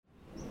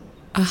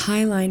a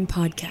Highline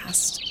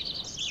podcast.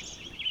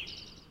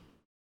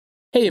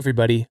 Hey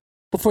everybody.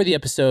 Before the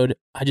episode,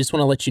 I just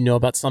want to let you know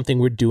about something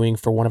we're doing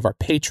for one of our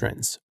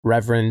patrons,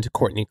 Reverend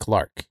Courtney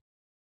Clark.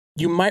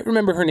 You might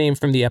remember her name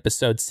from the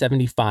episode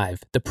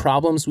 75, The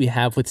Problems We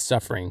Have with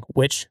Suffering,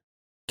 which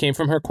came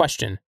from her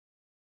question.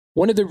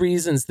 One of the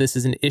reasons this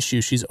is an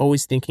issue she's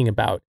always thinking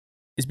about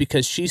is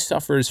because she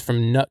suffers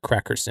from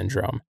nutcracker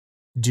syndrome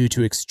due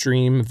to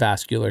extreme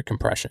vascular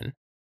compression.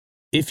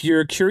 If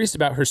you're curious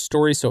about her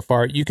story so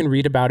far, you can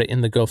read about it in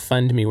the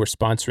GoFundMe we're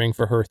sponsoring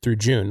for her through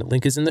June. The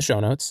link is in the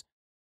show notes.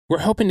 We're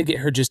hoping to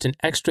get her just an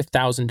extra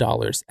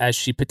 $1,000 as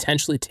she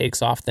potentially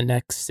takes off the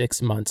next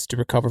 6 months to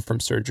recover from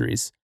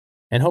surgeries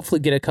and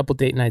hopefully get a couple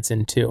date nights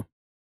in too.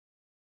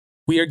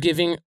 We are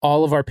giving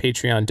all of our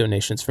Patreon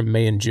donations from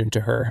May and June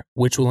to her,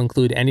 which will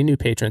include any new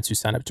patrons who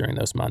sign up during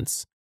those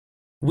months.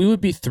 We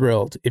would be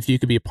thrilled if you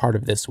could be a part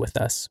of this with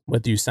us,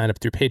 whether you sign up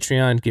through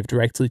Patreon, give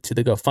directly to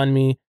the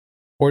GoFundMe,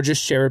 or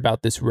just share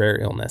about this rare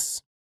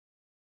illness.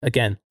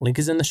 Again, link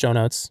is in the show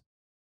notes.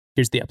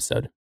 Here's the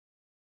episode.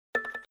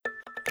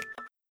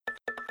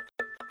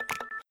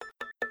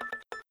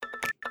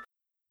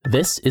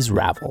 This is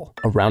Ravel,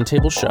 a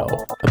roundtable show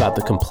about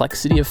the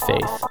complexity of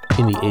faith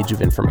in the age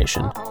of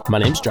information. My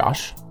name's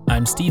Josh.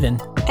 I'm Steven.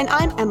 And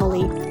I'm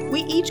Emily.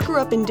 We each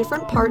grew up in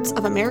different parts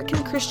of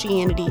American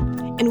Christianity,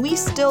 and we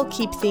still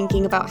keep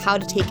thinking about how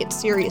to take it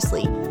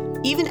seriously,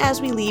 even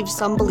as we leave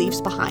some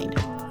beliefs behind.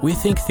 We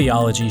think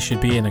theology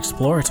should be an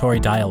exploratory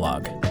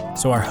dialogue,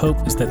 so our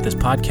hope is that this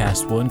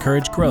podcast will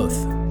encourage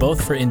growth,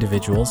 both for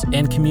individuals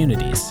and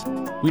communities.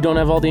 We don't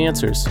have all the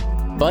answers,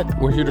 but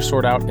we're here to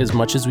sort out as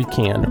much as we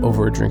can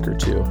over a drink or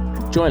two.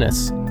 Join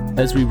us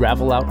as we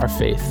ravel out our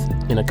faith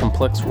in a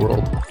complex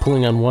world,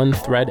 pulling on one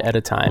thread at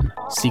a time,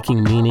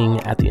 seeking meaning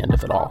at the end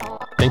of it all.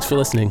 Thanks for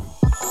listening.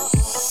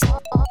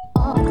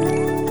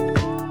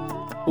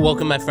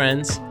 Welcome, my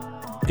friends.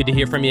 Good to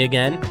hear from you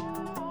again.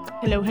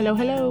 Hello, hello,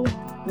 hello.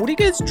 What are you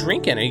guys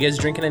drinking? Are you guys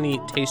drinking any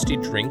tasty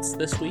drinks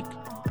this week?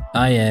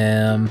 I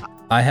am.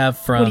 I have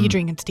from What are you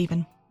drinking,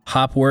 Steven?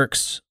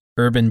 Hopworks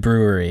Urban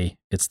Brewery.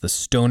 It's the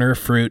Stoner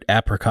Fruit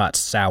Apricot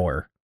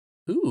Sour.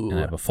 Ooh. And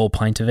I have a full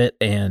pint of it,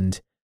 and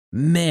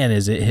man,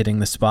 is it hitting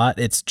the spot.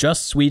 It's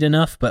just sweet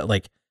enough, but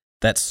like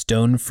that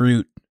stone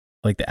fruit,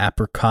 like the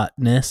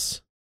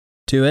apricotness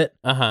to it.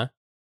 Uh-huh.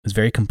 It's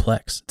very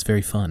complex. It's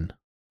very fun.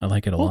 I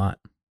like it a lot.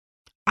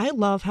 I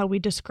love how we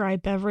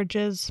describe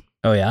beverages.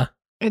 Oh, yeah?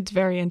 It's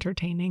very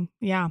entertaining.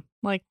 Yeah.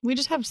 Like, we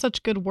just have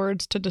such good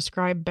words to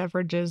describe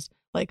beverages,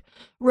 like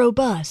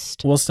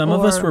robust. Well, some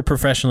of us were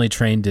professionally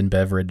trained in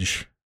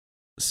beverage,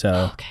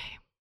 so. Okay.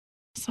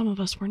 Some of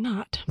us were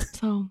not.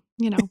 So,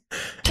 you know.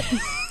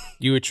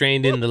 You were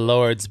trained in the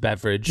Lord's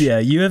beverage. Yeah,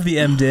 you have the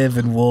MDiv,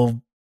 and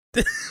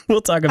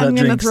we'll talk about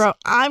drinks.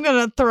 I'm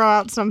going to throw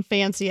out some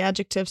fancy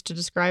adjectives to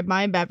describe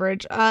my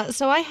beverage.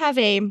 So I have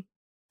a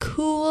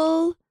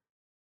cool,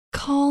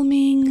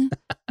 calming,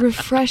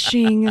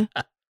 refreshing,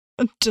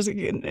 just,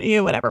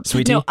 whatever.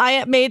 Sweetie? No,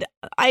 I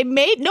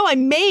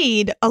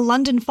made a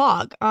London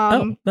Fog.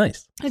 Oh,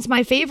 nice. It's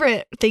my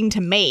favorite thing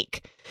to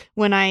make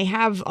when I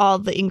have all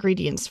the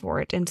ingredients for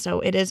it. And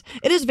so it is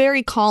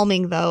very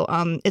calming though.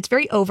 It's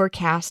very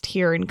overcast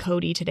here in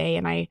Cody today,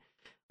 and I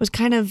was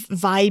kind of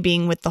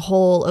vibing with the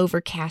whole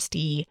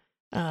overcasty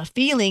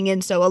feeling.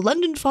 And so a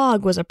London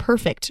Fog was a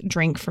perfect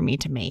drink for me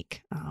to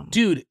make.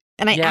 Dude.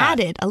 And I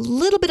added a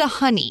little bit of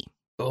honey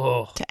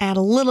to add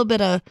a little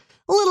bit of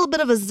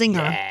a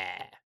zinger. Yeah.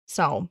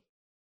 So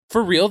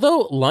For real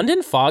though,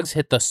 London fogs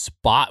hit the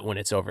spot when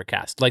it's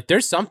overcast. Like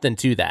there's something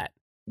to that.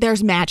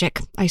 there's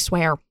magic, I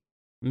swear.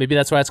 Maybe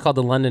that's why it's called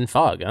the London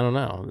Fog. I don't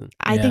know.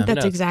 I think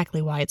that's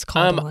exactly why it's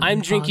called the London I'm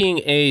Fog.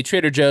 drinking a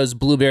Trader Joe's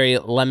blueberry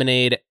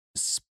lemonade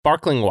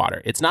sparkling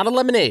water. It's not a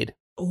lemonade.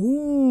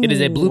 Ooh. It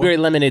is a blueberry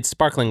lemonade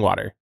sparkling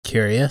water.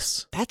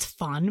 Curious. That's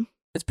fun.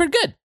 It's pretty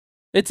good.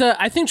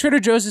 I think Trader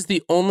Joe's is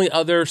the only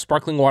other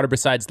sparkling water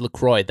besides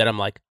LaCroix that I'm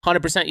like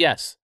 100%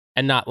 yes.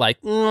 And not like,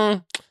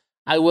 I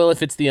will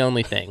if it's the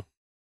only thing.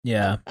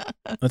 Yeah,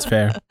 that's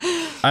fair.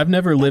 I've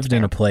never lived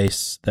in a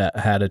place that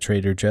had a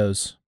Trader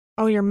Joe's.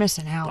 Oh, you're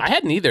missing out. I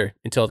hadn't either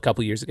until a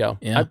couple years ago.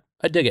 Yeah.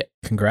 I dig it.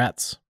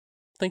 Congrats.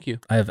 Thank you.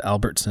 I have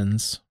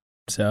Albertsons,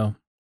 so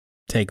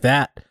take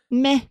that.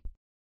 Meh.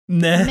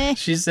 Nah, Meh.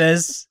 she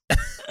says.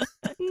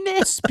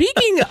 Meh.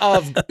 Speaking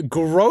of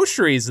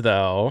groceries,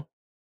 though.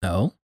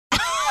 No.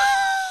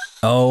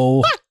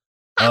 Oh.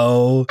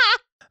 All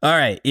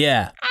right.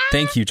 Yeah.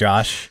 Thank you,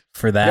 Josh,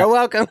 for that. You're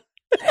welcome.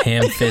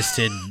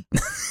 Ham-fisted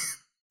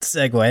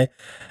segue.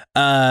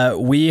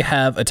 We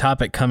have a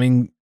topic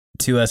coming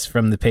to us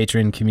from the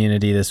Patreon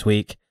community this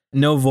week.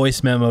 No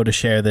voice memo to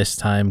share this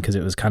time because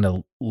it was kind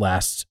of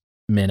last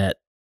minute.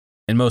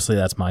 And mostly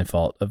that's my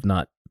fault of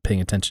not paying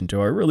attention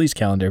to our release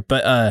calendar.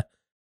 But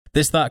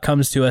this thought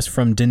comes to us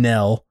from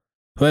Danelle,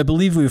 who I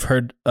believe we've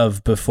heard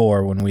of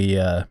before when we,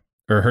 or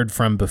heard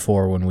from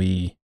before when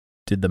we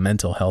did the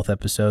mental health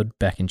episode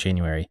back in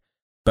January.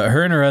 But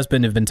her and her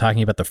husband have been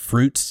talking about the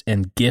fruits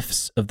and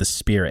gifts of the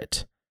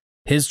Spirit.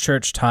 His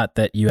church taught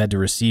that you had to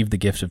receive the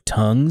gift of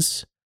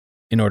tongues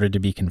in order to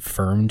be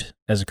confirmed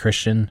as a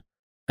Christian,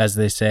 as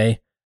they say.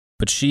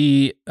 But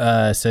she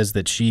says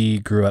that she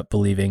grew up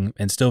believing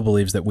and still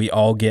believes that we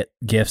all get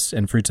gifts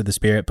and fruits of the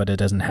Spirit, but it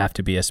doesn't have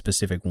to be a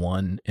specific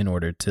one in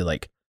order to,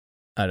 like,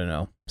 I don't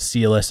know,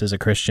 seal us as a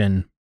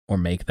Christian or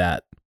make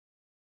that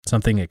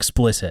something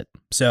explicit.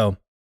 So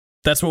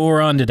that's what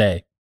we're on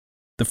today.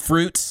 The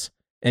fruits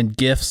and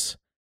gifts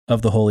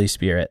of the Holy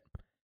Spirit.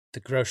 The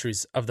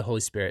groceries of the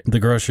Holy Spirit. The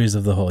groceries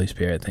of the Holy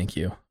Spirit. Thank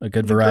you. A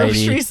good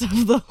variety. Groceries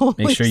of the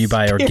Holy Make sure you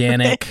buy Spirit.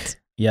 organic.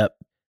 Yep.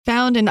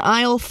 Found in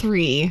aisle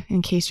 3,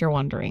 in case you're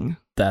wondering.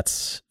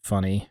 That's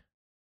funny.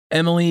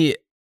 Emily,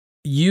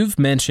 you've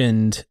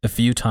mentioned a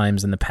few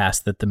times in the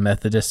past that the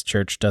Methodist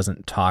Church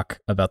doesn't talk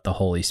about the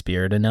Holy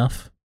Spirit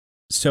enough.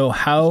 So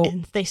how...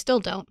 And they still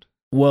don't.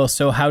 Well,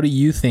 so how do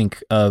you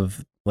think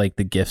of, like,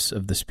 the gifts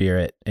of the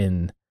Spirit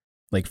and,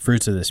 like,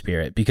 fruits of the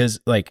Spirit? Because,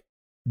 like,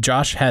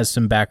 Josh has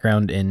some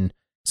background in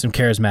some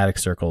charismatic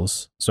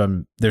circles,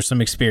 so there's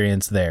some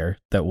experience there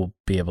that we'll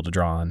be able to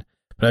draw on.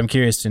 But I'm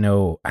curious to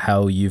know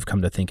how you've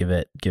come to think of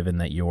it, given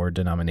that your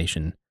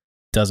denomination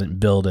doesn't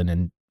build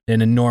an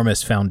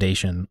enormous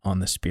foundation on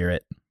the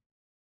Spirit.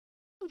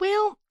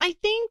 Well, I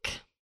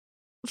think,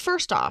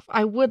 first off,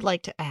 I would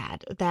like to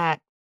add that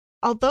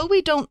although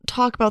we don't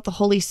talk about the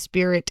Holy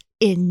Spirit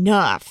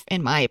enough,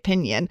 in my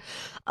opinion,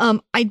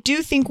 I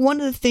do think one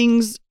of the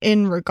things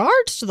in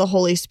regards to the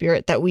Holy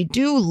Spirit that we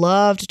do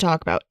love to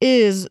talk about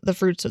is the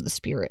fruits of the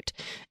Spirit.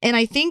 And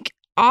I think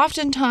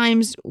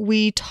oftentimes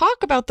we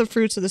talk about the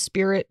fruits of the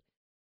Spirit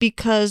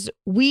because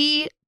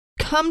we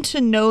come to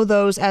know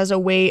those as a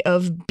way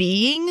of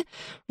being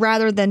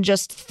rather than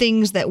just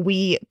things that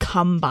we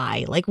come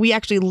by. Like, we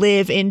actually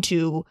live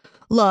into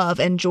love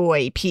and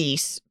joy,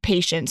 peace,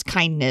 patience,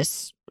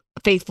 kindness,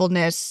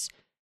 faithfulness,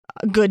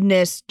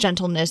 goodness,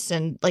 gentleness,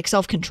 and like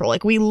self-control.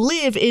 Like, we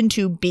live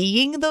into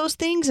being those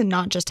things and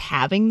not just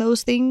having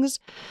those things,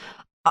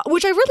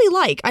 which I really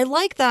like. I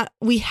like that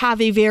we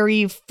have a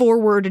very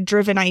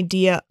forward-driven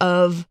idea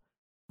of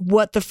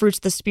what the fruits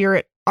of the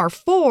Spirit are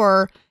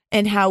for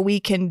and how we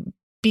can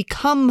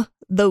become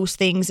those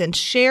things and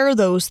share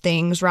those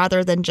things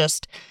rather than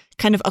just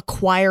kind of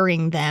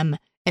acquiring them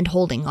and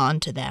holding on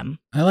to them.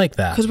 I like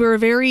that. Because we're a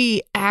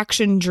very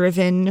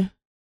action-driven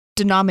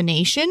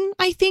denomination,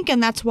 I think,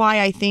 and that's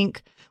why I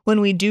think when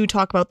we do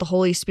talk about the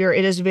Holy Spirit,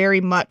 it is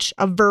very much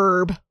a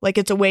verb. Like,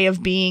 it's a way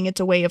of being,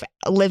 it's a way of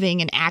living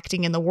and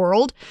acting in the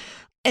world.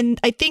 And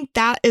I think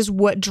that is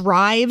what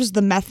drives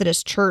the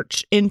Methodist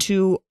Church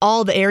into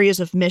all the areas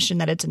of mission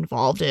that it's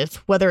involved with,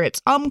 whether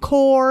it's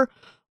UMCOR,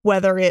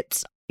 whether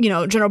it's, you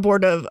know, General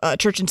Board of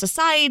Church and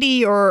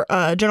Society, or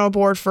General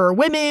Board for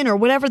Women, or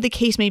whatever the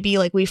case may be.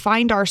 Like, we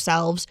find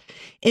ourselves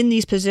in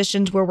these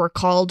positions where we're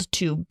called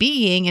to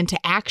being and to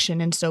action.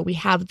 And so we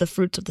have the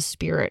fruits of the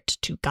Spirit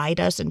to guide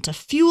us and to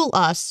fuel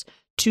us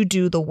to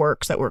do the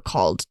works that we're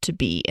called to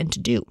be and to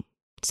do.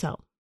 So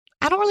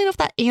I don't really know if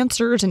that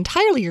answers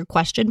entirely your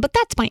question, but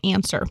that's my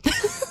answer.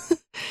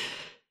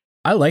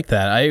 I like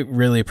that. I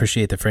really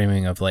appreciate the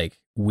framing of, like,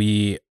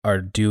 we are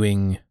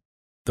doing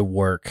the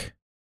work,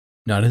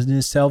 not in a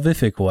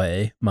salvific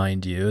way,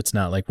 mind you. It's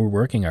not like we're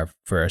working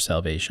for our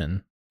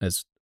salvation,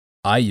 as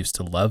I used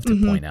to love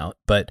to point out,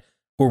 but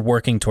we're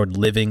working toward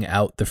living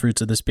out the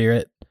fruits of the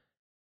Spirit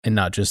and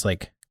not just,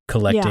 like,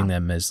 collecting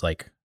them as,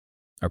 like,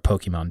 our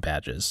Pokemon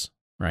badges,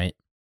 right?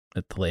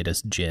 At the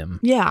latest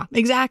gym. Yeah,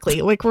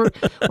 exactly. Like, we're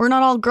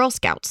not all Girl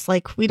Scouts.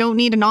 Like, we don't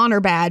need an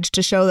honor badge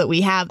to show that we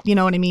have, you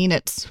know what I mean?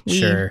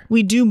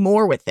 We do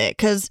more with it,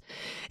 because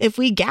if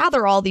we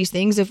gather all these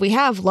things, if we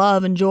have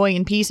love and joy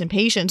and peace and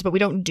patience, but we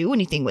don't do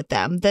anything with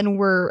them, then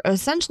we're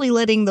essentially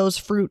letting those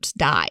fruits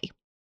die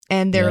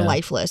and they're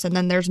lifeless, and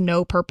then there's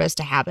no purpose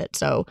to have it.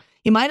 So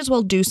you might as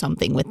well do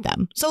something with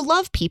them. So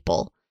love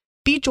people.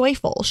 Be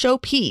joyful, show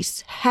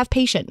peace, have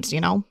patience, you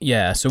know?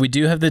 Yeah, so we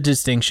do have the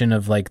distinction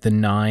of, like, the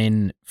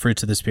 9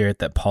 fruits of the Spirit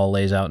that Paul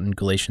lays out in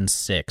Galatians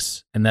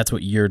 6, and that's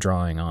what you're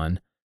drawing on.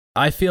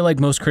 I feel like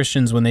most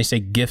Christians, when they say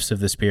gifts of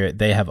the Spirit,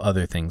 they have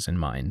other things in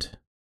mind,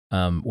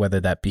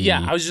 whether that be...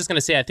 Yeah, I was just going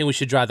to say, I think we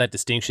should draw that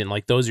distinction.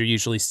 Like, those are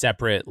usually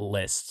separate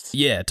lists.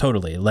 Yeah,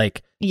 totally.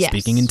 Like,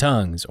 speaking in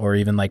tongues, or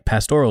even, like,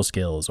 pastoral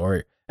skills,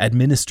 or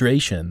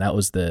administration. That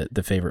was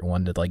the favorite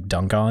one to, like,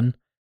 dunk on.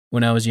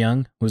 When I was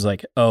young, was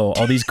like, oh,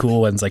 all these cool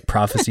ones like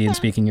prophecy and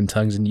speaking in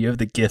tongues, and you have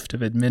the gift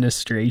of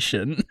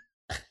administration.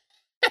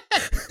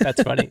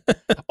 That's funny.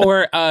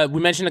 Or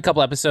we mentioned a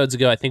couple episodes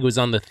ago, I think it was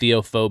on the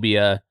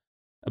Theophobia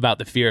about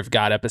the fear of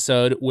God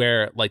episode,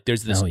 where, like,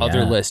 there's this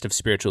other list of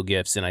spiritual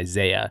gifts in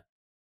Isaiah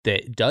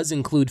that does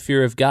include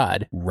fear of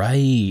God.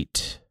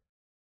 Right.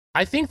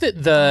 I think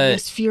that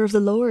this fear of the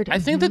Lord. I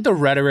think that the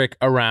rhetoric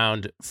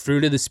around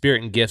fruit of the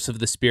Spirit and gifts of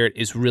the Spirit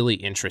is really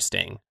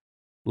interesting.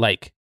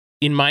 Like,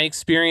 in my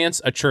experience,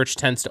 a church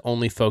tends to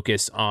only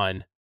focus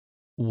on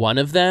one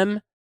of them.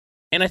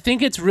 And I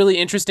think it's really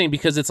interesting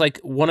because it's like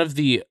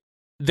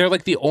they're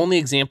like the only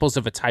examples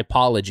of a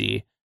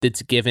typology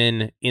that's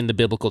given in the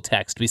biblical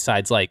text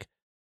besides, like,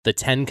 the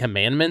 10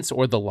 Commandments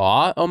or the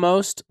law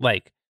almost.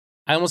 Like,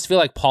 I almost feel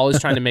like Paul is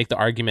trying to make the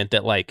argument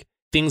that, like,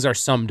 things are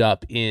summed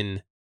up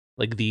in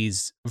like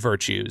these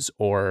virtues.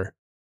 Or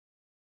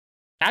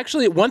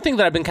actually, one thing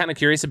that I've been kind of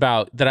curious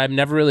about that I've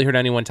never really heard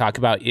anyone talk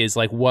about is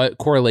like what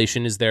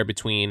correlation is there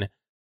between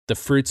the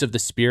fruits of the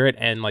Spirit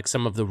and like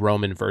some of the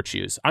Roman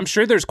virtues. I'm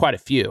sure there's quite a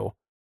few,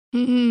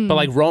 but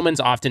like Romans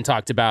often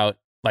talked about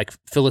like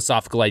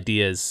philosophical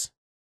ideas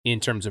in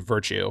terms of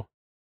virtue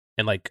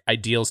and like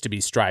ideals to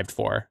be strived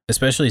for.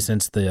 Especially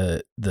since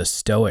the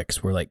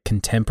Stoics were like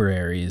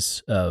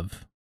contemporaries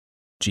of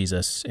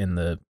Jesus in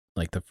the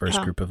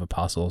first group of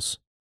apostles.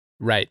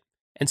 Right.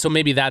 And so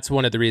maybe that's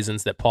one of the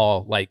reasons that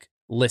Paul like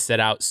lists it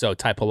out so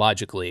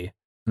typologically,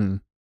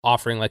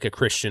 offering like a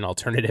Christian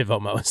alternative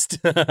almost.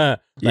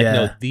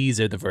 No, these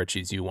are the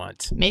virtues you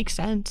want. Makes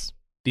sense.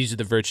 These are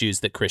the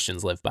virtues that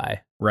Christians live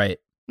by. Right.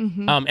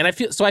 Mm-hmm. And I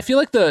feel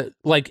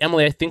like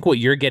Emily, I think what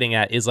you're getting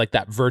at is like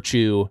that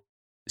virtue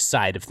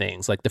side of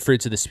things, like the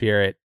fruits of the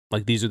Spirit,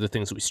 like these are the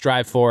things that we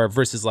strive for,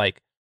 versus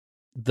like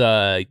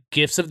the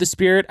gifts of the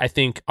Spirit, I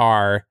think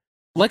are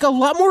like a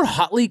lot more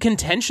hotly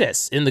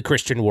contentious in the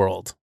Christian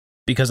world.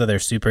 Because of their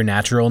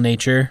supernatural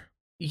nature?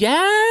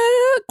 Yeah,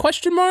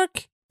 question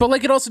mark. But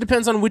like it also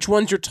depends on which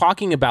ones you're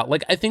talking about.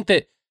 Like I think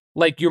that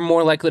like you're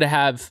more likely to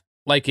have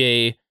like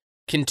a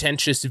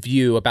contentious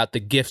view about the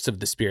gifts of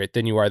the Spirit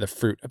than you are the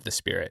fruit of the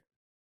Spirit.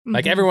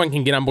 Like everyone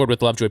can get on board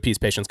with love, joy, peace,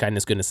 patience,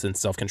 kindness, goodness, and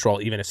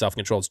self-control, even if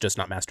self-control is just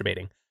not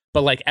masturbating.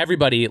 But like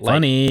everybody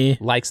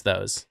like likes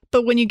those.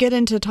 But when you get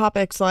into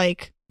topics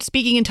like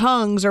speaking in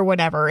tongues or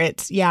whatever,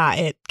 it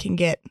can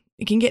get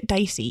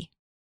dicey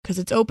because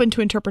it's open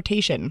to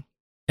interpretation.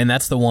 And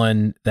that's the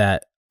one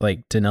that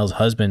like Danelle's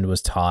husband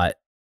was taught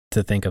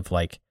to think of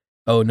like,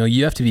 oh no,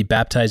 you have to be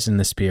baptized in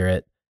the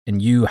Spirit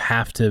and you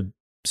have to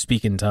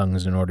speak in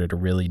tongues in order to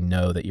really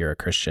know that you're a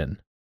Christian.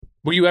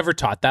 Were you ever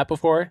taught that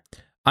before?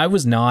 I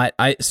was not.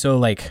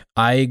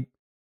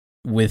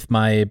 With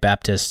my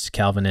Baptist,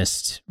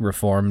 Calvinist,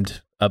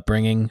 Reformed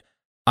upbringing,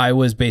 I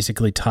was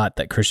basically taught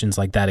that Christians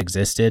like that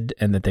existed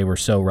and that they were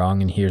so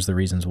wrong. And here's the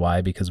reasons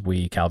why, because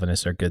we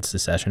Calvinists are good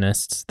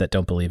cessationists that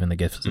don't believe in the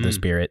gifts of the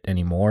Spirit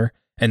anymore.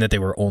 And that they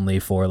were only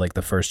for like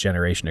the first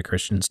generation of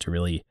Christians to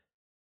really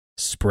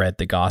spread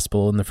the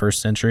gospel in the first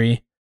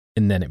century.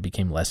 And then it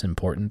became less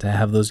important to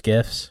have those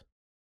gifts.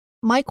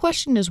 My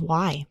question is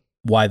why?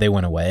 Why they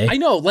went away? I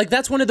know, like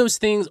that's one of those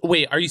things.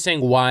 Wait, are you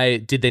saying why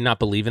did they not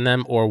believe in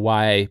them, or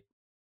why?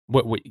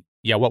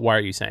 Why are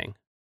you saying?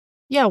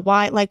 Yeah,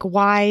 why? Like,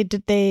 why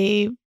did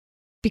they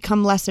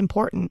become less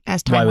important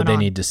as time went on? Why would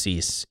they need to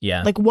cease?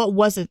 Yeah. Like, what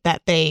was it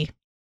that they?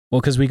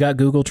 Well, because we got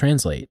Google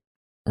Translate.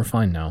 We're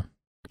fine now.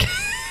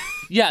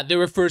 Yeah, they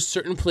were for a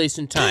certain place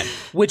and time,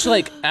 which,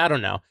 like, I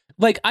don't know.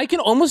 Like, I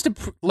can almost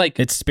like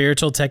it's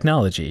spiritual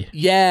technology.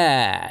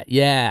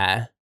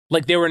 Yeah.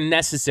 Like they were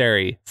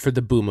necessary for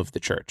the boom of the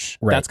church.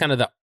 Right. That's kind of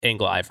the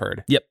angle I've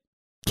heard. Yep.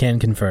 Can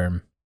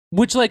confirm.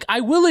 Which, like,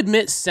 I will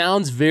admit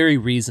sounds very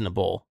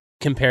reasonable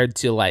compared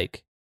to,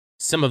 like,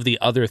 some of the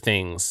other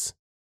things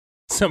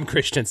some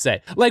Christians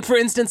say. Like, for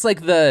instance, like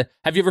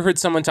have you ever heard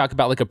someone talk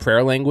about, like, a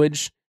prayer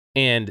language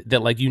and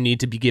that, like, you need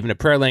to be given a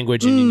prayer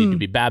language and you need to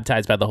be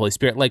baptized by the Holy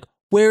Spirit? Like,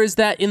 where is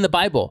that in the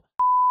Bible?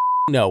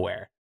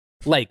 Nowhere.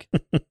 Like,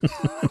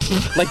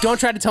 don't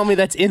try to tell me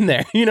that's in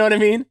there. You know what I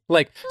mean?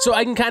 Like, so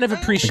I can kind of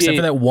appreciate. Except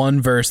for that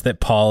one verse that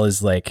Paul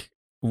is like,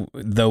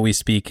 though we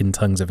speak in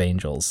tongues of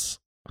angels.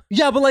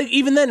 Yeah, but like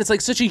even then, it's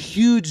like such a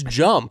huge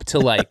jump to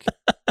like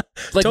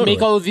totally.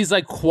 Make all of these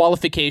like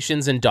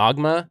qualifications and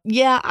dogma.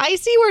 Yeah, I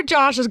see where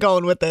Josh is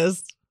going with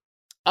this.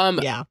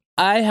 Yeah,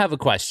 I have a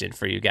question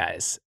for you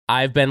guys.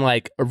 I've been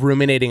like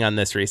ruminating on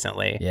this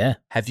recently. Yeah.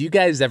 Have you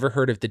guys ever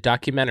heard of the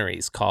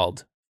documentaries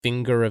called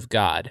Finger of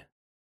God?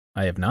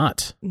 I have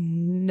not.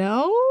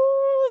 No,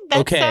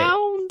 that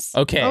sounds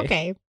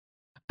okay.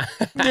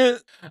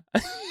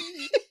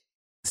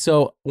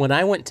 So when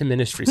I went to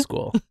ministry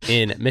school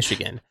in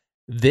Michigan,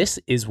 this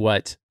is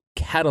what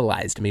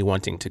catalyzed me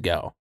wanting to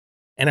go.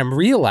 And I'm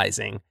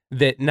realizing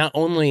that not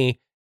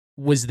only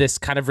was this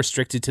kind of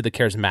restricted to the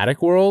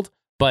charismatic world,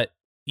 but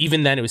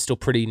even then it was still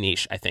pretty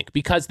niche, I think,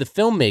 because the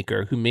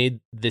filmmaker who made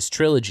this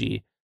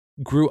trilogy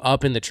grew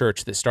up in the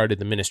church that started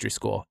the ministry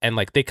school. And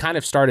like they kind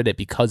of started it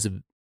because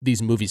of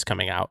these movies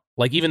coming out.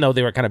 Like even though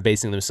they were kind of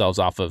basing themselves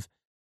off of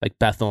like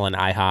Bethel and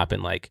IHOP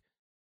and like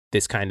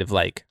this kind of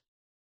like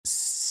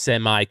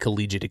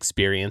semi-collegiate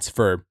experience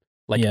for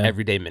like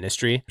everyday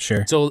ministry.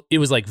 Sure. So it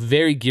was like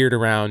very geared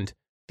around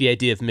the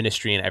idea of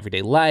ministry in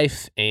everyday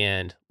life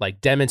and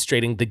like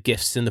demonstrating the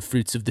gifts and the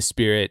fruits of the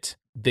Spirit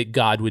that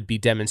God would be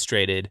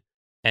demonstrated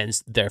and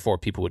therefore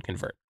people would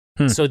convert.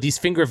 So these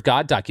Finger of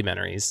God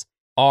documentaries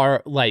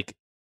are like,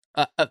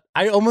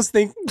 I almost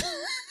think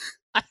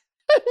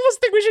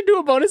we should do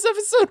a bonus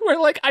episode where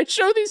like I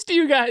show these to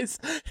you guys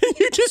and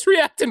you just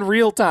react in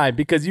real time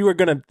because you are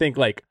going to think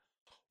like,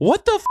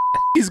 what the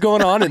is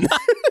going on in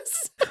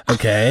this?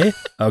 Okay.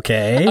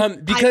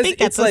 Because I think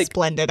that's like, a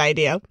splendid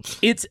idea.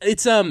 It's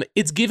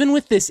given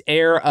with this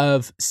air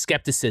of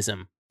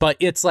skepticism, but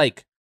it's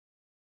like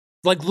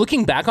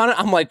looking back on it,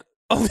 I'm like,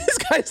 oh, this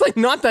guy's like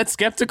not that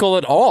skeptical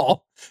at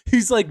all.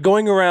 He's like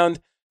going around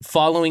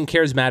following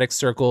charismatic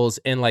circles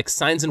and like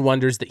signs and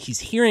wonders that he's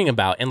hearing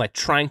about and like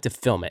trying to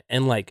film it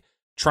and like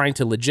trying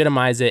to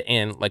legitimize it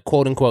and like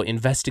quote unquote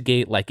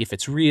investigate like if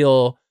it's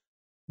real.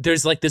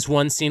 There's like this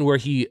one scene where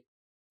he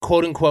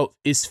quote unquote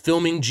is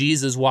filming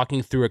Jesus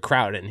walking through a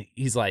crowd and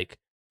he's like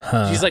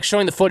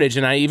showing the footage,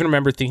 and I even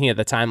remember thinking at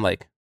the time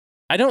like,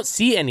 I don't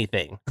see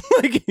anything.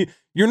 Like,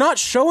 you're not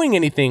showing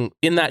anything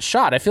in that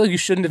shot. I feel like you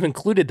shouldn't have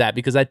included that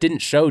because that didn't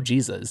show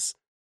Jesus.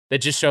 That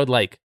just showed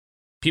like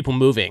people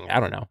moving. I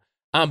don't know.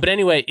 But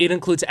anyway, it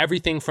includes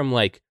everything from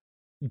like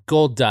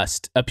gold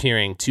dust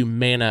appearing to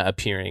manna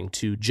appearing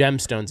to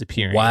gemstones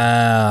appearing.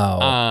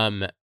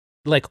 Wow.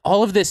 Like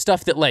all of this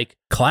stuff that like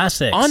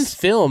classics on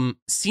film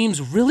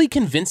seems really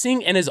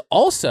convincing and is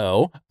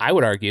also, I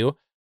would argue,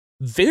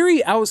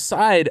 very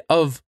outside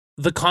of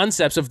the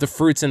concepts of the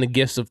fruits and the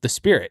gifts of the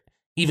Spirit.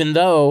 Even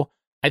though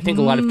I think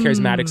a lot of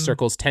charismatic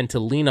circles tend to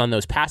lean on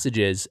those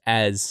passages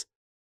as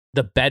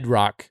the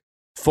bedrock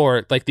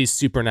for like these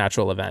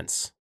supernatural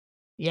events.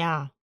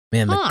 Yeah.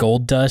 Man, the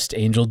gold dust,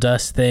 angel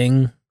dust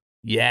thing.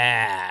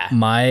 Yeah.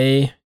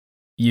 My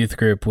youth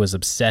group was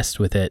obsessed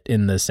with it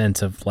in the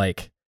sense of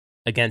like...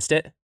 Against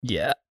it?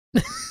 Yeah.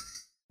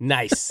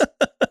 Nice.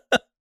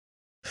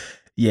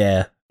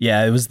 Yeah.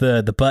 Yeah, it was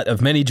the butt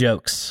of many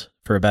jokes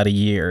for about a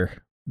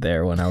year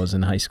there when I was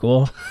in high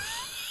school.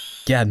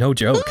 Yeah, no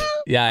joke.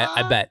 Yeah,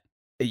 I bet.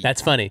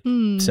 That's funny.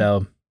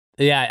 So,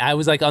 yeah, I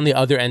was like on the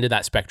other end of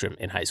that spectrum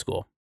in high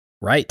school.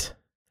 Right.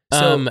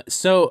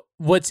 So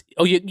what's,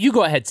 you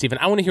go ahead, Stephen.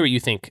 I want to hear what you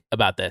think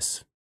about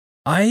this.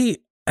 I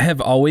have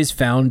always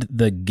found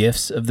the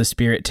gifts of the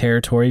Spirit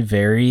territory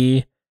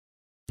very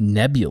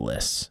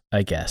nebulous,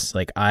 I guess.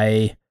 Like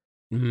I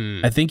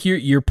think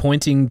you're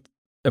pointing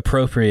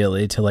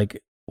appropriately to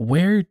like,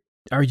 where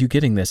are you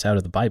getting this out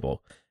of the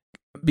Bible?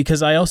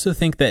 Because I also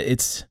think that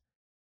it's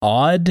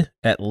odd,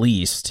 at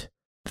least,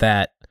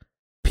 that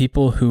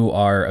people who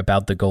are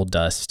about the gold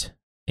dust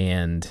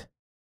and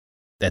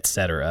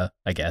etc.,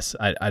 I guess,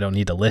 I don't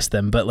need to list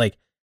them, but like,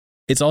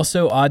 it's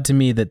also odd to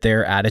me that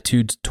their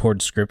attitudes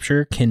towards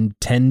scripture can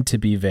tend to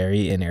be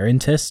very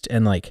inerrantist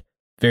and like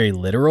very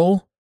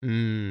literal.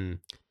 And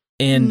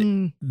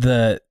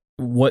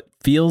what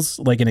feels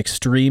like an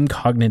extreme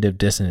cognitive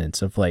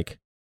dissonance of like,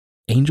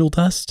 angel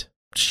dust?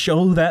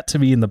 Show that to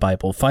me in the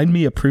Bible. Find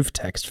me a proof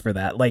text for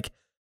that. Like,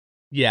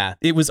 yeah,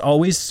 it was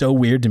always so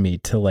weird to me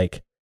to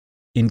like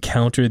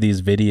encounter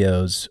these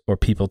videos or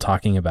people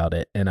talking about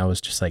it. And I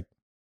was just like,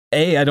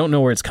 A, I don't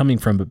know where it's coming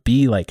from, but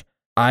B, like,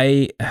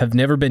 I have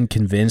never been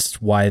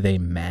convinced why they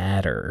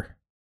matter,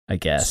 I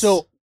guess.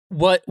 So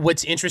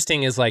what's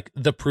interesting is like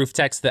the proof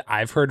text that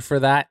I've heard for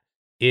that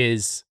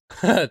is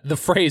the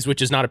phrase,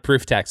 which is not a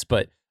proof text,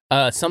 but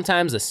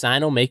sometimes a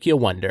sign will make you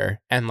wonder.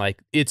 And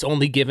like, it's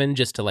only given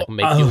just to like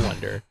make you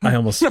wonder. I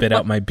almost spit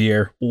out my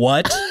beer.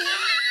 What?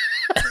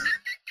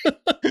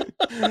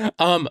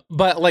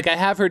 But like I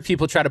have heard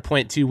people try to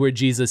point to where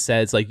Jesus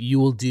says like, you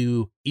will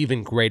do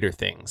even greater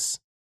things,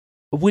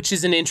 which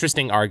is an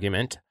interesting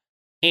argument.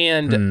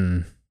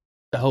 And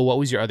what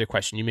was your other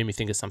question? You made me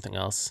think of something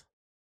else.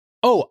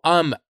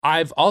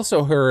 I've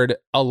also heard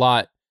a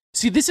lot.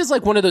 See, this is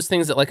like one of those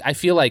things that like I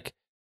feel like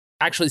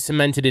actually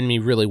cemented in me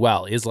really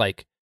well is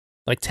like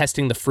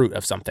testing the fruit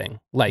of something.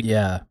 Like,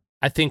 yeah,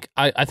 I think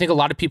a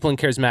lot of people in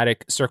charismatic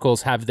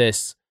circles have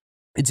this.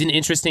 It's an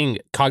interesting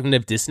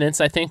cognitive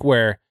dissonance, I think,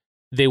 where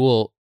they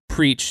will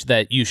preach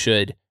that you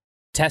should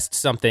test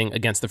something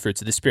against the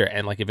fruits of the Spirit.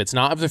 And like, if it's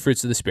not of the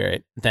fruits of the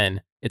Spirit,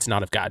 then it's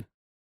not of God.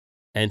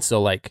 And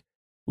so like,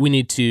 we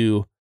need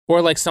to,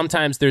 or like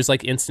sometimes there's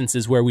like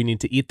instances where we need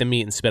to eat the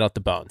meat and spit out the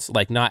bones.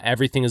 Like not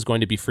everything is going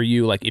to be for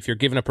you. Like if you're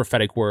given a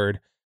prophetic word,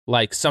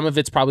 like some of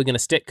it's probably going to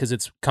stick because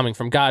it's coming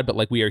from God, but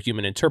like we are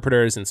human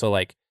interpreters. And so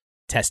like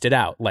test it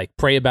out, like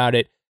pray about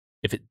it.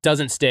 If it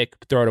doesn't stick,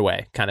 throw it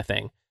away kind of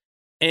thing.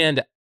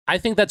 And I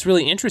think that's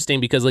really interesting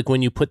because like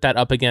when you put that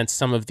up against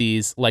some of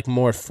these like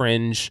more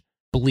fringe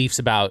beliefs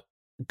about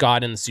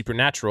God and the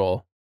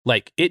supernatural,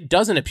 like it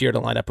doesn't appear to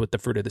line up with the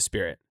fruit of the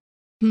Spirit.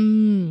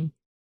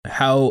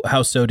 How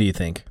so do you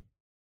think?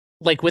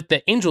 Like with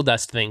the angel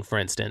dust thing, for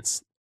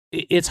instance,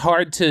 it's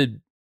hard to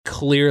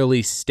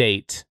clearly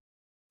state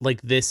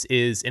like this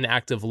is an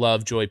act of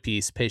love, joy,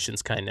 peace,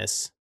 patience,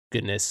 kindness,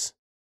 goodness,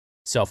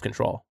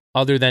 self-control,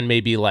 other than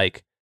maybe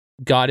like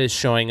God is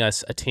showing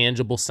us a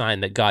tangible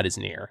sign that God is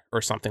near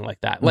or something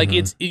like that. Like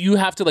you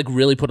have to like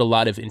really put a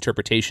lot of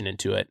interpretation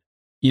into it.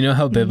 You know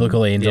how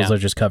biblical angels are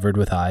just covered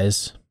with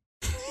eyes?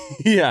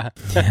 Yeah.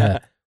 Yeah.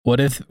 What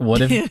if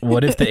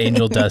the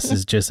angel dust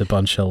is just a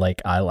bunch of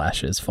like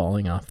eyelashes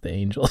falling off the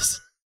angels?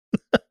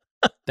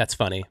 That's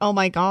funny. Oh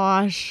my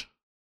gosh.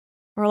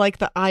 Or like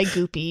the eye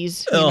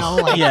goopies, you know,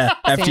 like yeah.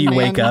 After you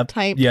wake up,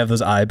 type. you have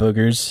those eye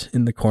boogers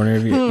in the corner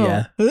of your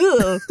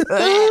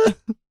yeah.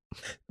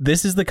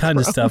 This is the kind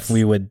of stuff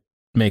we would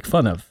make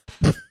fun of.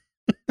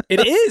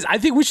 It is. I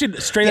think we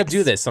should straight up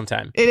do this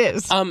sometime. It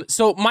is.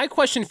 So my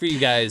question for you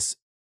guys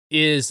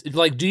is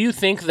like, do you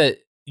think that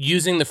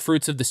using the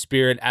fruits of the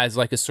Spirit as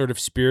like a sort of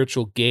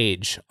spiritual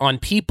gauge on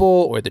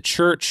people or the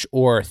church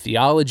or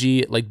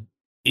theology, like,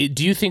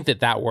 Do you think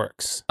that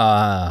works?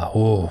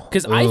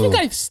 Because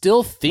I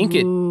still think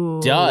it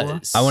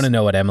does. I want to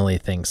know what Emily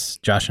thinks.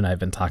 Josh and I have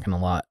been talking a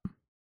lot.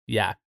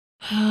 Yeah.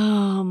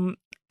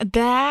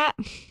 That,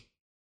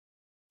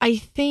 I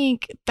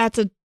think that's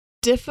a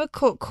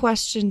difficult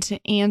question to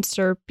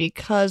answer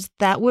because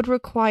that would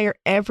require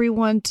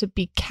everyone to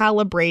be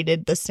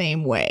calibrated the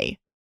same way.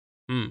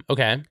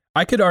 Okay.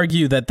 I could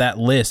argue that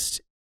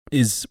list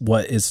is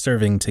what is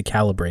serving to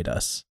calibrate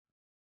us.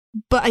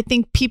 But I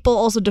think people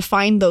also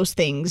define those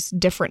things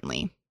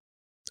differently.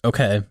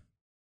 Okay.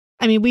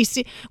 I mean, we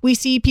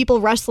see people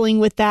wrestling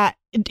with that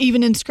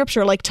even in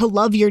scripture, like to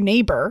love your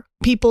neighbor.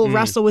 People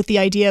wrestle with the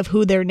idea of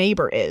who their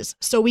neighbor is.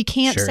 So we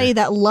can't say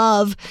that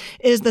love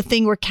is the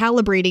thing we're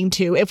calibrating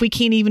to if we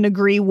can't even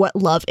agree what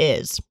love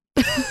is.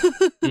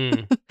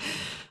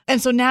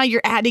 And so now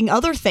you're adding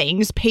other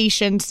things,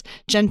 patience,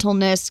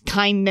 gentleness,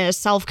 kindness,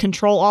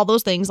 self-control, all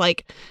those things.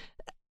 Like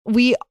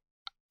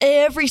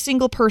every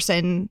single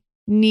person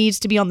needs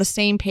to be on the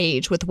same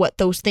page with what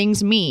those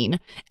things mean.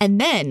 And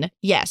then,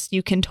 yes,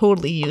 you can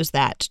totally use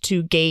that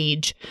to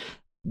gauge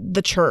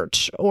the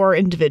church or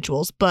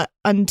individuals. But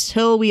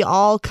until we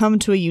all come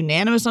to a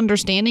unanimous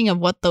understanding of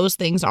what those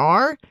things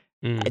are,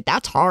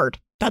 that's hard.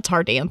 That's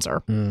hard to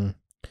answer.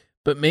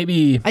 But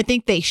maybe... I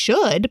think they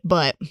should,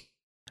 but...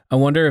 I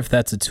wonder if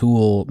that's a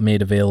tool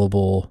made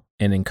available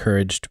and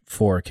encouraged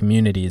for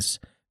communities,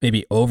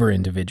 maybe over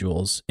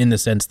individuals, in the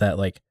sense that,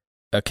 like,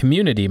 a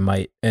community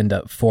might end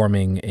up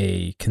forming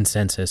a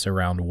consensus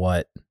around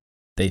what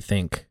they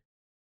think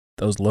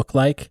those look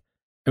like.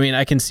 I mean,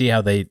 I can see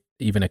how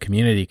even a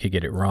community could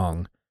get it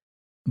wrong,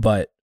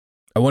 but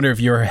I wonder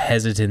if your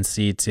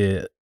hesitancy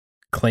to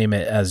claim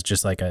it as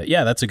just like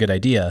that's a good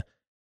idea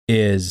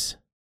is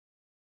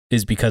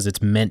because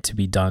it's meant to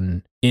be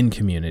done in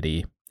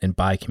community and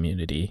by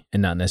community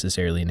and not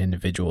necessarily an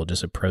individual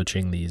just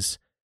approaching these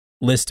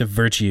list of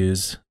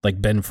virtues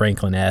like Ben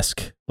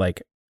Franklin-esque,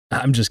 like,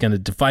 I'm just going to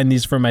define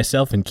these for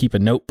myself and keep a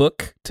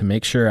notebook to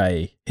make sure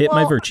I hit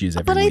my virtues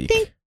every week.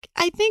 But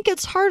I think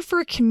it's hard for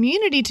a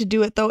community to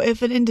do it, though,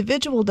 if an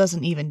individual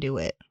doesn't even do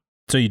it.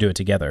 So you do it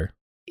together.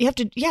 You have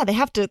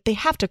to, they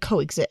have to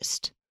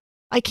coexist.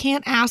 I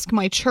can't ask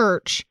my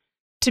church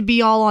to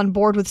be all on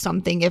board with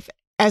something if,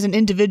 as an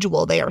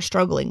individual, they are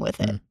struggling with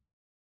it.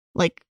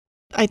 Like,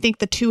 I think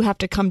the two have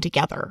to come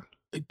together.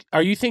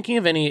 Are you thinking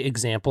of any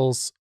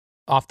examples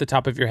off the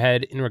top of your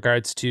head in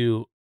regards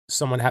to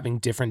someone having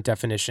different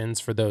definitions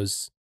for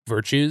those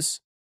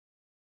virtues?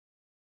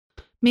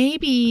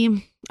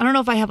 Maybe, I don't know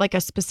if I have like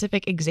a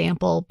specific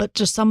example, but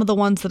just some of the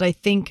ones that I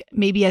think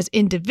maybe as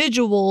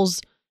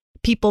individuals,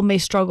 people may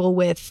struggle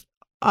with,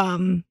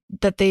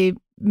 that they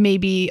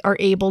maybe are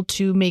able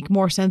to make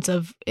more sense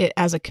of it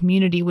as a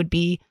community would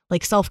be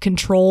like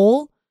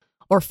self-control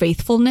or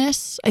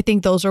faithfulness. I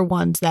think those are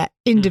ones that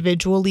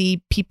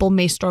individually people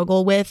may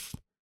struggle with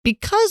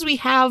because we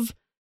have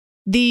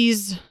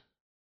these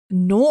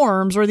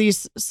norms or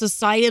these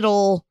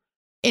societal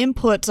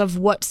inputs of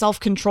what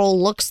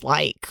self-control looks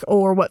like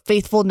or what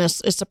faithfulness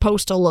is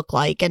supposed to look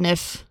like. And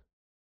if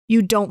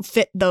you don't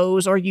fit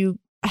those or you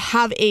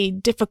have a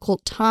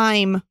difficult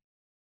time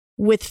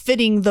with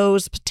fitting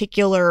those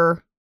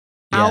particular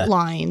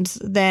outlines,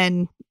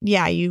 then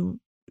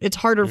it's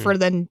harder for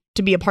them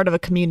to be a part of a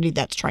community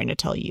that's trying to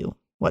tell you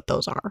what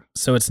those are.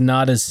 So it's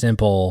not as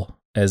simple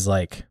as,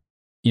 like,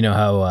 you know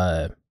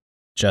how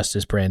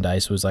Justice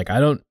Brandeis was like,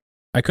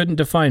 I couldn't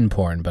define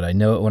porn, but I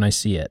know it when I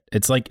see it.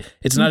 It's like,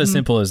 it's not as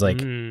simple as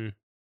like,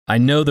 I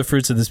know the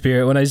fruits of the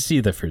Spirit when I see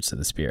the fruits of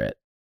the Spirit.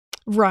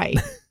 Right.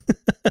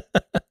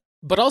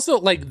 But also,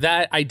 like,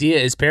 that idea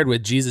is paired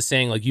with Jesus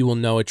saying, like, you will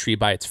know a tree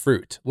by its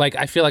fruit. Like,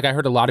 I feel like I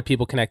heard a lot of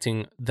people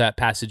connecting that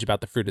passage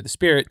about the fruit of the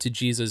Spirit to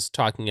Jesus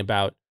talking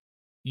about,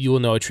 you will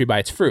know a tree by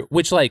its fruit,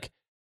 which, like,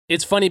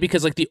 it's funny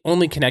because, like, the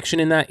only connection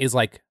in that is,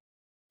 like,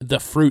 the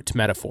fruit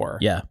metaphor.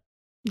 Yeah.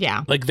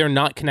 Yeah. Like, they're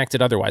not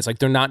connected otherwise. Like,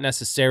 they're not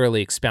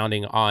necessarily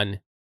expounding on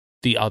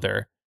the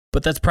other.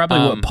 But that's probably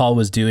what Paul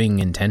was doing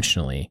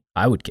intentionally,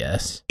 I would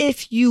guess.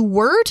 If you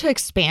were to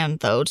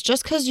expand those,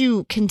 just because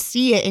you can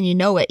see it and you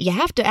know it, you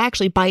have to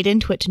actually bite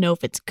into it to know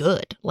if it's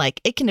good. Like,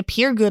 it can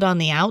appear good on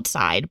the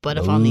outside, but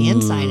if on the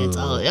inside it's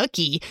all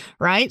yucky,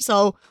 right?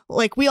 So,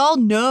 like, we all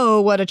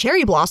know what a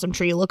cherry blossom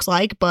tree looks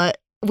like, but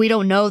we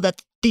don't know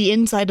that the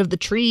inside of the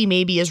tree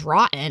maybe is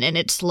rotten and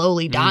it's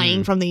slowly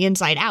dying from the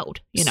inside out,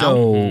 you know?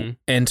 So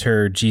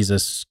enter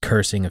Jesus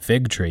cursing a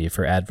fig tree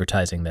for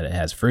advertising that it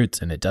has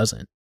fruits and it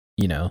doesn't,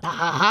 you know?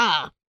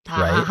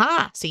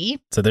 Right? See?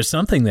 So there's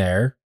something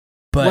there.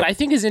 But what I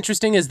think is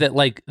interesting is that,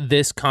 like,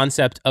 this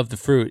concept of the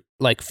fruit,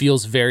 like,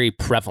 feels very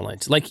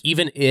prevalent. Like,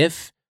 even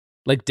if,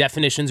 like,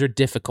 definitions are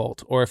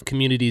difficult or if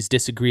communities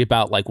disagree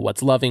about, like,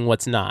 what's loving,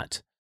 what's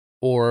not,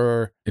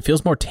 or... It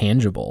feels more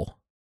tangible.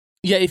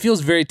 Yeah, it feels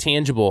very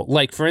tangible.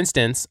 Like, for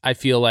instance, I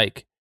feel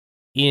like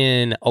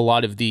in a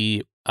lot of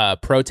the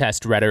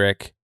protest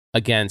rhetoric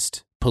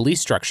against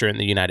police structure in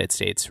the United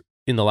States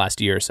in the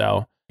last year or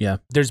so,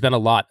 there's been a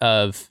lot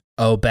of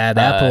Oh, bad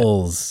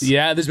apples.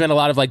 Yeah, there's been a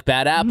lot of like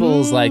bad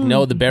apples, like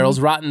no, the barrel's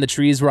rotten, the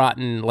tree's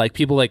rotten, like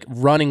people like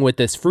running with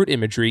this fruit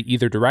imagery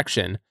either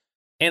direction.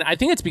 And I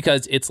think it's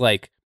because it's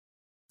like,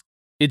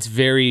 it's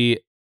very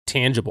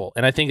tangible.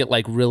 And I think it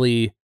like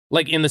really,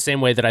 like in the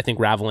same way that I think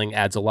Raveling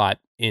adds a lot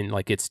in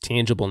like its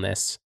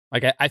tangibleness.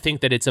 Like I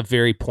think that it's a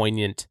very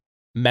poignant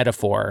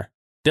metaphor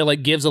that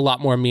like gives a lot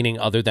more meaning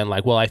other than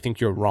like, well, I think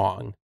you're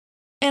wrong.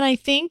 And I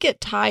think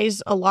it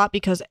ties a lot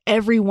because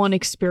everyone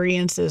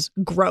experiences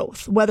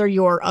growth, whether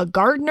you're a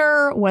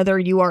gardener, whether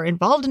you are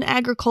involved in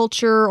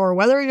agriculture, or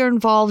whether you're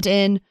involved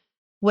in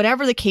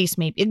whatever the case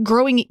may be,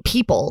 growing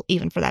people,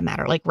 even for that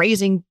matter, like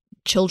raising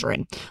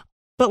children.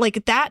 But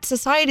like that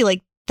society,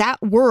 like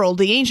that world,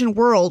 the ancient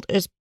world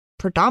is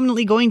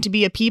predominantly going to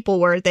be a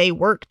people where they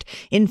worked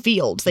in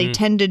fields. They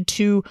tended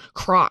to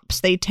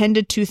crops. They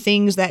tended to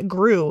things that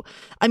grew.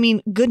 I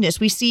mean, goodness,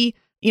 we see,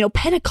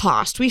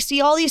 Pentecost. We see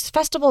all these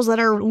festivals that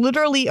are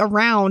literally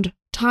around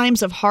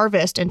times of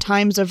harvest and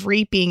times of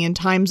reaping and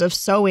times of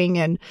sowing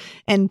and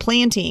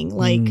planting.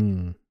 Like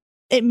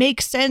it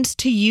makes sense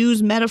to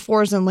use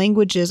metaphors and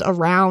languages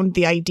around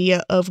the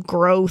idea of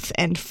growth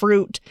and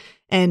fruit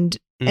and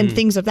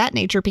things of that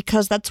nature,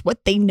 because that's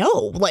what they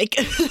know. Like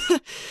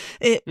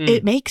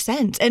it makes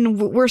sense. And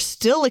we're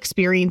still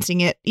experiencing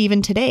it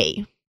even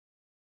today.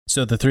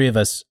 So the three of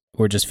us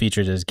were just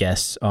featured as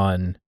guests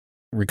on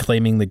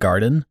Reclaiming the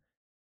Garden.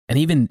 And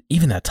even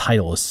that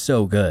title is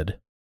so good.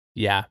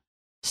 Yeah.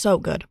 So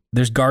good.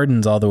 There's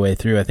gardens all the way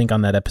through. I think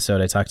on that episode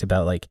I talked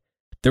about like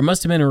there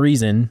must have been a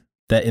reason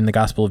that in the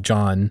Gospel of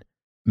John,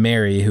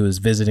 Mary, who was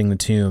visiting the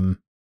tomb,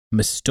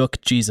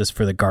 mistook Jesus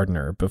for the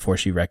gardener before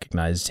she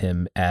recognized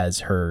him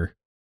as her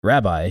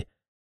rabbi.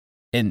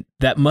 And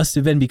that must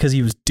have been because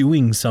he was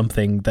doing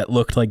something that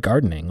looked like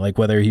gardening, like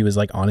whether he was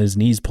like on his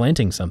knees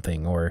planting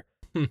something or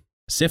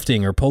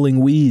sifting or pulling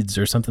weeds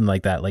or something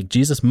like that. Like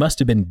Jesus must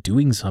have been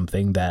doing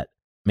something that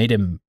made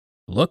him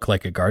look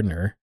like a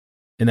gardener.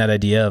 And that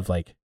idea of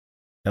like,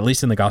 at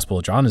least in the Gospel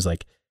of John, is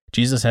like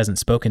Jesus hasn't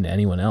spoken to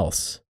anyone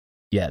else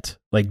yet.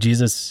 Like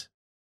Jesus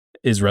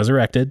is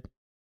resurrected,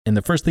 and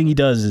the first thing he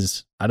does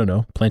is, I don't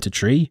know, plant a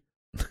tree,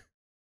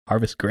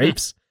 harvest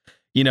grapes.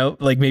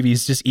 Like maybe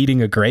he's just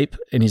eating a grape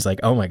and he's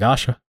like, oh my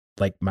gosh,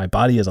 like my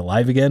body is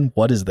alive again.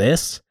 What is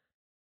this?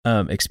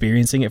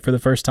 Experiencing it for the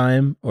first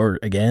time or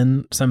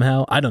again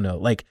somehow. I don't know.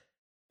 Like,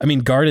 I mean,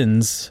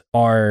 gardens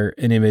are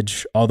an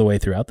image all the way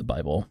throughout the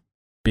Bible,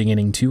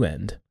 beginning to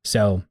end.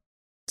 So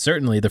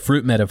certainly the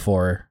fruit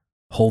metaphor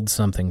holds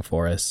something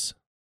for us,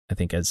 I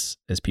think, as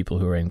people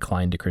who are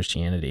inclined to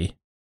Christianity.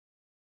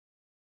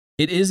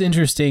 It is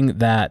interesting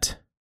that,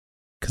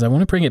 because I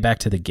want to bring it back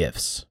to the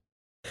gifts,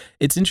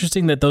 it's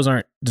interesting that those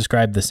aren't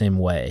described the same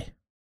way.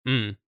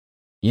 Like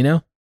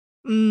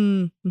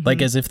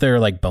as if they're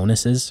like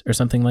bonuses or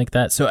something like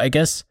that. So I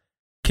guess,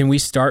 can we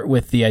start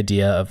with the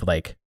idea of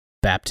like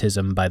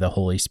baptism by the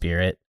Holy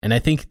Spirit? And I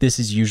think this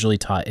is usually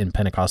taught in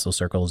Pentecostal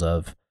circles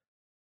of,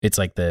 it's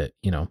like the,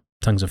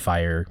 tongues of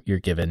fire, you're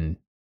given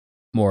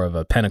more of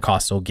a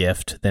Pentecostal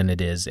gift than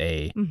it is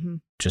a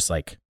just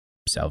like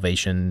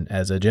salvation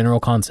as a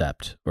general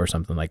concept or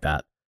something like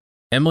that.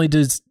 Emily,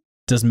 does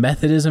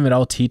Methodism at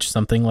all teach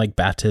something like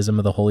baptism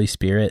of the Holy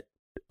Spirit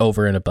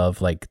over and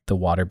above like the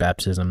water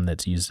baptism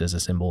that's used as a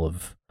symbol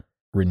of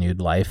renewed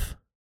life?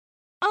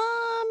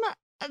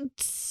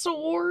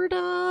 Sort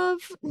of,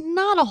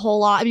 not a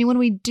whole lot. I mean, when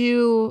we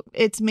do,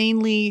 it's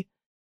mainly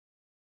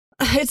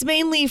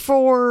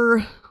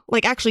for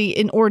like actually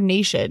in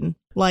ordination,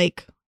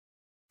 like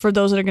for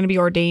those that are going to be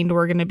ordained,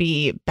 we're going to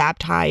be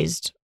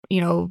baptized,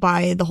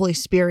 by the Holy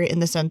Spirit in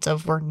the sense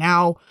of we're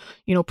now,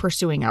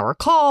 pursuing our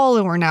call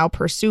and we're now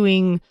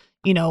pursuing,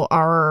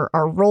 our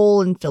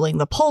role in filling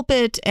the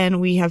pulpit,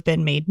 and we have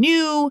been made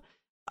new.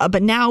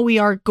 But now we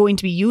are going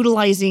to be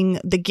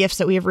utilizing the gifts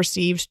that we have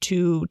received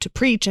to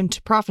preach and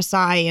to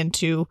prophesy and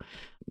to,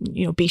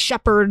 be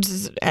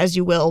shepherds, as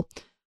you will.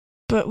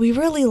 But we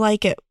really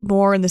like it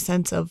more in the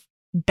sense of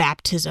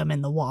baptism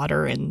in the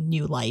water and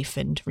new life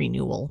and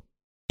renewal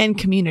and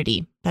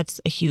community.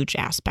 That's a huge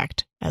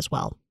aspect as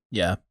well.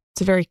 Yeah.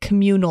 It's a very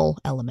communal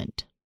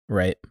element.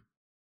 Right.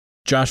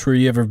 Josh, were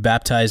you ever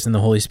baptized in the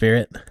Holy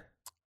Spirit?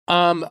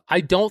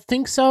 I don't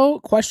think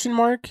so. ?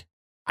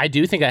 I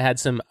do think I had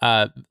some,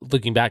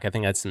 looking back, I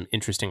think I had some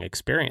interesting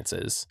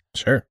experiences.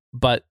 Sure.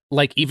 But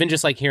like, even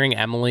just like hearing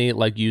Emily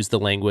like use the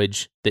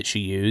language that she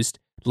used,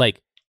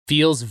 like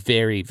feels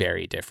very,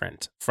 very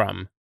different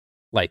from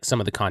like some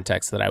of the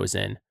context that I was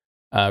in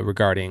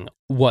regarding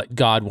what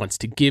God wants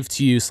to give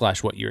to you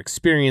 / what your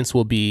experience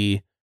will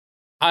be.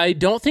 I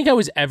don't think I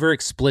was ever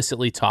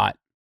explicitly taught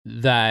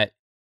that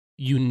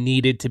you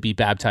needed to be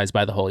baptized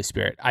by the Holy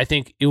Spirit. I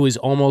think it was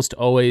almost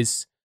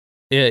always,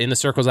 in the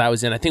circles I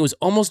was in, I think it was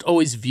almost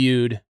always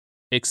viewed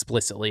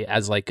explicitly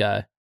as like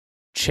a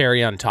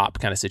cherry on top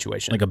kind of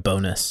situation. Like a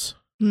bonus.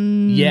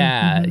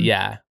 Yeah,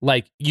 yeah.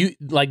 Like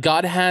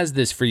God has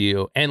this for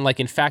you, and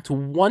like in fact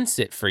wants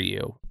it for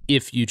you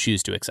if you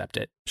choose to accept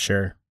it.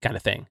 Sure. Kind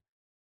of thing.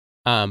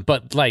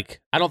 But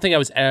like I don't think I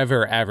was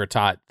ever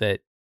taught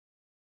that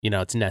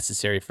it's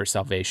necessary for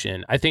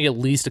salvation. I think at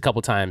least a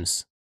couple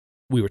times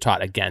we were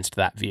taught against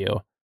that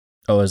view.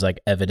 Oh, as like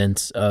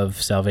evidence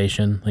of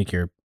salvation, like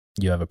you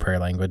have a prayer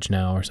language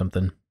now or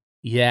something.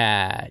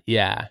 Yeah.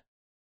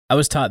 I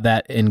was taught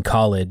that in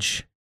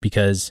college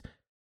because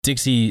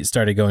Dixie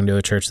started going to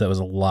a church that was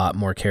a lot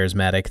more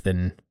charismatic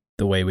than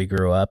the way we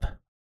grew up.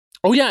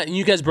 Oh, yeah. And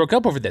you guys broke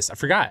up over this. I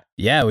forgot.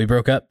 Yeah, we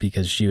broke up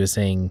because she was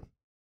saying,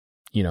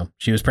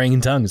 she was praying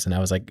in tongues. And I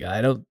was like,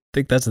 I don't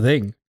think that's a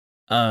thing.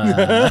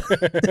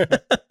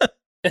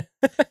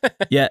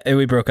 Yeah, and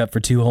we broke up for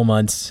 2 whole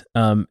months,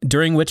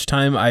 during which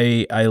time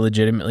I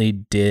legitimately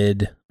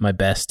did my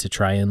best to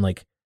try and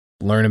like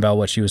learn about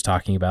what she was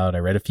talking about. I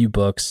read a few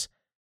books.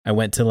 I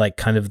went to like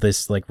kind of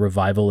this like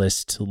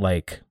revivalist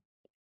like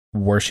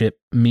worship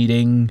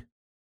meeting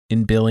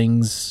in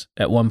Billings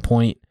at one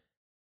point.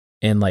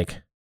 And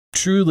like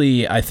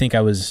truly, I think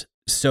I was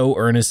so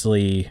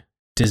earnestly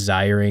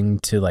desiring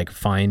to like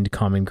find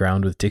common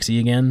ground with Dixie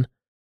again.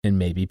 And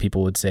maybe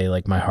people would say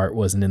like my heart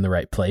wasn't in the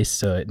right place,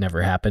 so it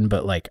never happened.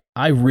 But like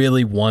I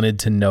really wanted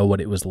to know what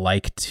it was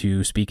like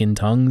to speak in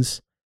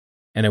tongues.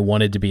 And I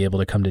wanted to be able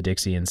to come to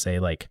Dixie and say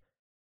like,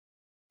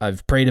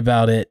 I've prayed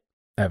about it,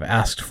 I've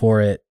asked for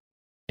it,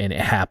 and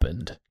it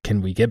happened.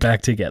 Can we get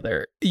back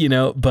together?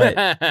 But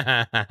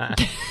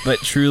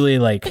truly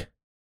like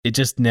it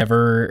just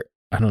never,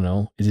 I don't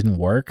know, it didn't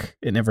work.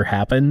 It never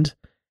happened.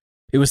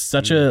 It was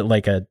such a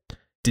like a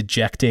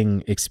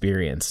dejecting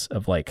experience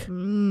of like,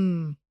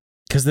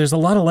 because there's a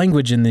lot of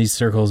language in these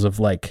circles of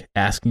like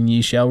asking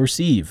ye shall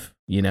receive,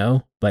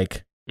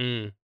 like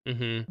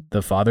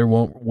the Father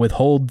won't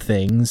withhold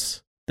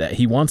things that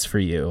he wants for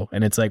you.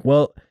 And it's like,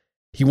 well,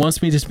 he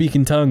wants me to speak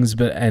in tongues,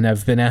 and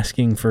I've been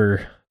asking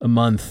for a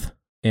month,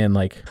 and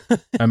like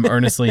I'm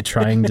earnestly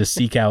trying to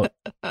seek out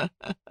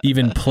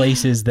even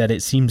places that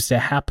it seems to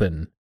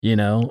happen,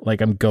 like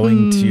I'm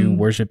going to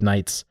worship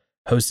nights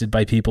hosted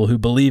by people who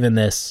believe in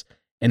this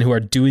and who are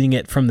doing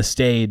it from the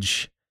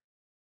stage.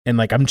 And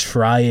like, I'm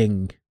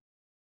trying,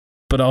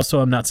 but also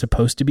I'm not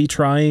supposed to be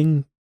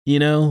trying,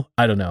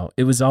 I don't know.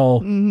 It was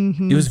all,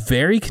 it was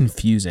very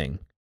confusing.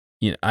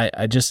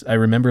 I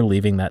remember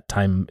leaving that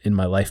time in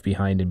my life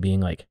behind and being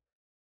like,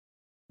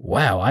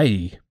 wow,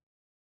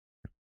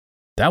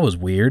 that was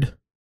weird.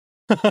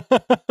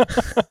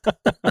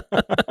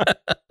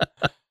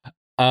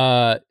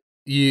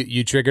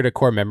 You triggered a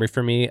core memory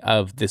for me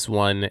of this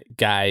one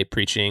guy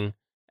preaching,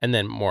 and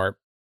then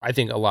I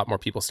think a lot more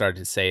people started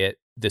to say it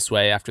this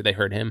way after they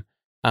heard him,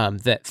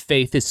 that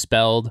faith is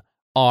spelled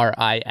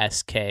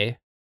RISK.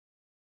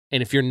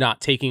 And if you're not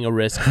taking a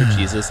risk for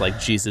Jesus, like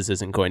Jesus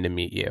isn't going to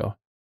meet you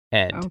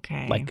and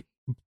like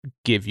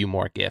give you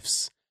more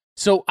gifts.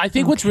 So I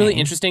think what's really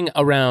interesting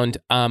around,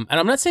 and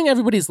I'm not saying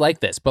everybody's like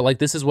this, but like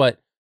this is what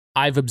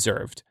I've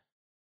observed.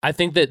 I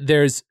think that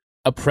there's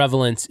a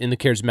prevalence in the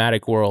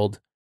charismatic world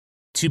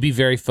to be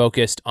very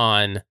focused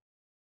on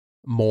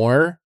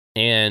more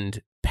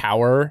and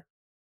power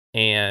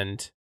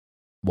and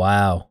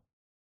wow.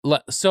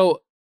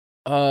 So,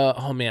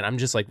 oh man, I'm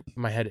just like,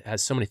 my head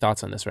has so many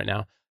thoughts on this right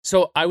now.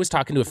 So I was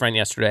talking to a friend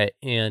yesterday,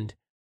 and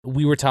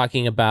we were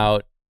talking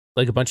about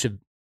like a bunch of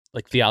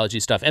like theology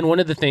stuff. And one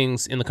of the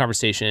things in the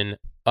conversation,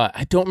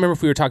 I don't remember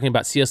if we were talking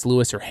about C.S.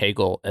 Lewis or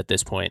Hegel at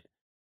this point,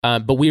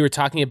 but we were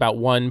talking about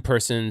one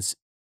person's,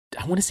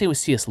 I want to say it was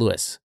C.S.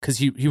 Lewis, because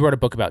he wrote a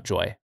book about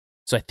joy.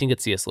 So I think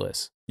it's C.S.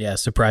 Lewis. Yeah,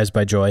 Surprised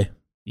by Joy.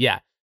 Yeah.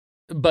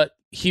 But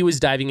he was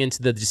diving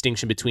into the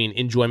distinction between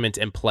enjoyment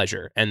and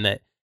pleasure, and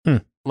that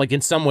like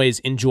in some ways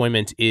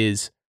enjoyment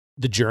is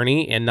the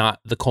journey and not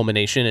the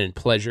culmination, and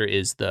pleasure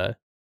is the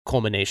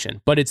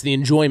culmination, but it's the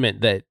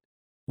enjoyment that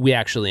we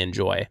actually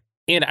enjoy.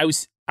 And I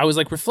was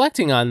like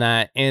reflecting on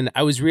that, and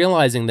I was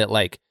realizing that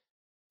like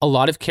a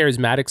lot of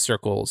charismatic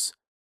circles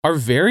are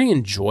very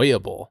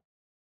enjoyable,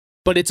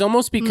 but it's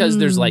almost because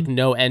there's like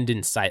no end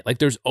in sight. Like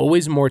there's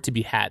always more to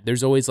be had.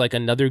 There's always like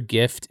another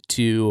gift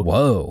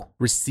to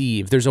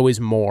receive. There's always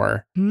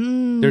more.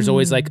 There's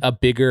always like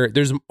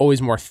there's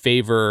always more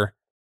favor,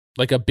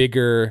 like a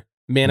bigger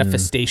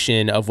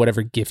manifestation of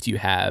whatever gift you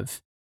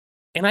have.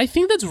 And I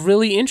think that's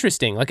really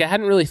interesting. Like I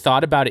hadn't really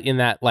thought about it in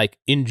that like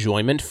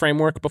enjoyment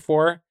framework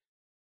before,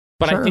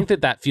 but I think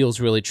that feels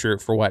really true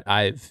for what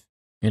I've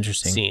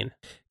seen.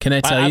 Can I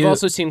tell you? I've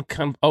also seen.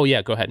 Oh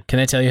yeah, go ahead. Can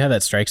I tell you how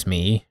that strikes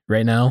me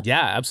right now? Yeah,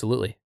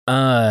 absolutely.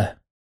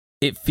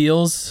 It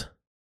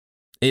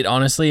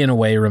honestly in a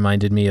way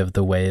reminded me of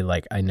the way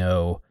like I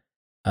know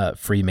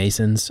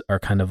Freemasons are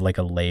kind of like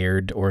a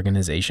layered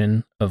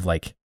organization of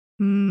like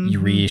you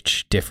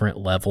reach different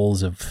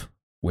levels of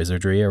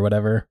wizardry or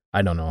whatever.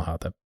 I don't know how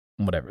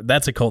whatever.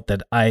 That's a cult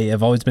that I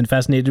have always been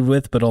fascinated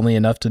with, but only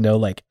enough to know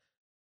like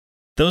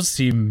those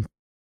seem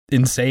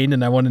insane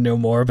and I want to know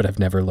more, but I've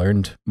never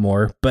learned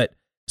more. But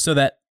so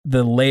that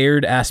the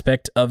layered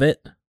aspect of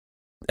it,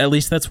 at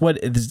least that's what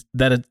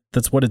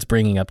it's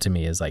bringing up to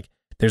me is like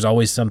there's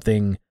always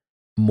something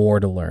more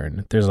to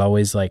learn. There's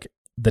always like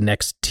the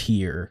next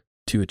tier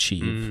to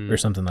achieve or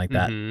something like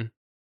that.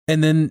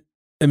 And then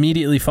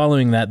immediately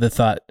following that, the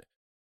thought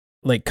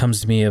like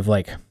comes to me of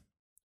like,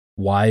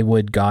 why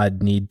would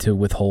God need to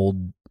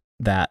withhold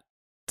that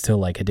to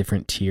like a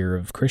different tier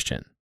of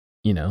Christian.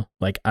 You know,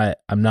 like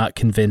I'm not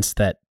convinced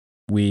that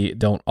we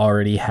don't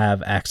already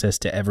have access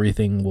to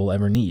everything we'll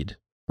ever need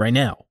right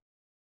now,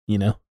 you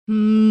know?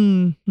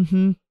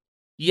 Mm-hmm.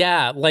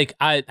 Yeah, like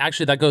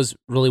that goes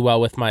really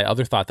well with my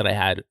other thought that I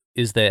had,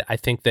 is that I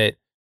think that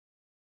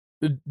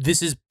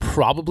this is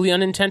probably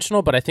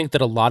unintentional, but I think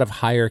that a lot of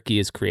hierarchy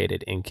is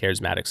created in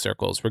charismatic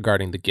circles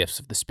regarding the gifts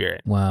of the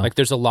Spirit. Wow. Like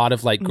there's a lot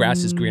of like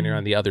grass is greener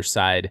on the other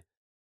side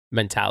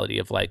mentality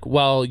of like,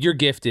 well, your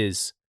gift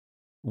is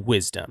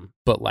wisdom,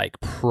 but like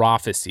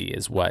prophecy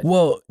is what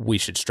we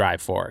should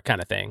strive for,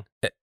 kind of thing.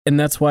 And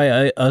that's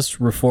why us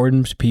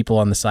Reformed people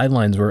on the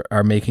sidelines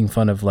are making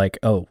fun of like,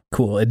 oh,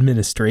 cool,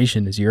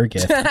 administration is your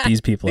gift.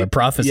 These people are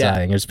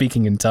prophesying or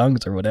speaking in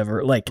tongues or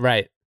whatever. Like,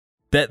 right.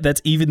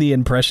 That's even the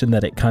impression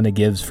that it kind of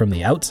gives from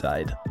the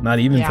outside, not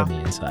even from the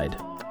inside.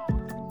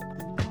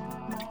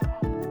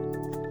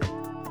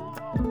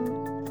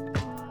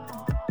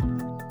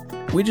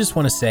 We just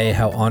want to say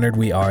how honored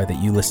we are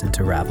that you listen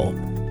to Ravel.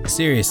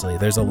 Seriously,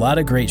 there's a lot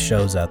of great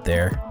shows out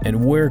there,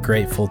 and we're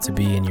grateful to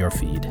be in your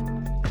feed.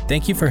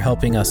 Thank you for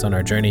helping us on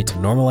our journey to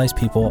normalize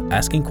people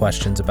asking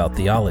questions about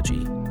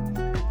theology.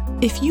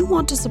 If you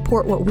want to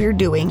support what we're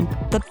doing,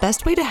 the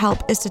best way to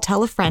help is to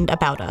tell a friend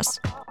about us.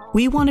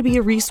 We want to be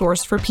a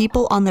resource for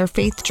people on their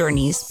faith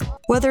journeys,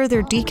 whether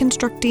they're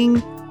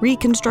deconstructing,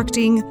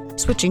 reconstructing,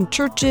 switching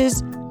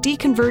churches,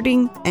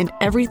 deconverting, and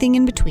everything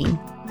in between.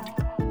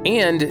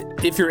 And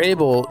if you're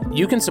able,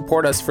 you can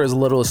support us for as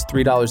little as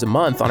 $3 a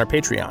month on our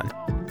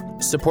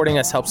Patreon. Supporting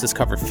us helps us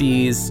cover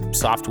fees,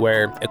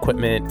 software,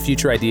 equipment,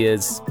 future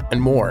ideas, and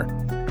more.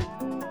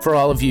 For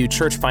all of you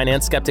church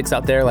finance skeptics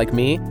out there like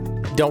me,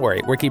 don't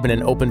worry, we're keeping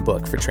an open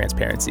book for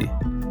transparency.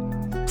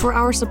 For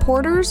our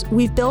supporters,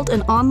 we've built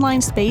an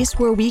online space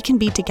where we can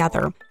be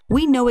together.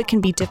 We know it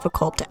can be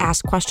difficult to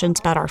ask questions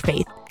about our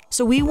faith,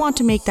 so we want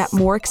to make that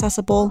more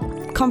accessible,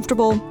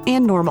 comfortable,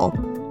 and normal.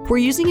 We're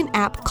using an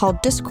app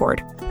called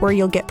Discord, where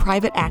you'll get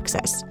private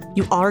access.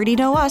 You already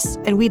know us,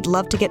 and we'd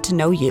love to get to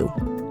know you.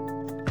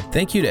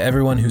 Thank you to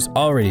everyone who's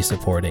already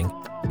supporting,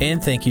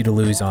 and thank you to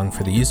Louis Zong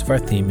for the use of our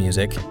theme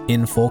music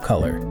in full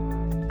color.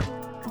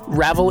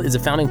 Ravel is a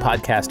founding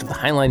podcast of the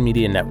Highline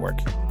Media Network.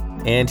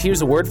 And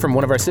here's a word from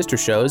one of our sister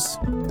shows,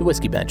 The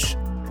Whiskey Bench.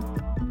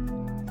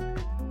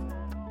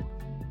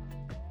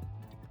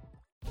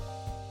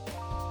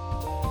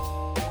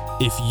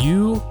 If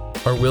you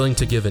are willing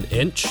to give an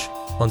inch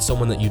on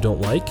someone that you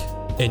don't like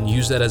and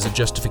use that as a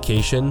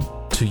justification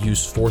to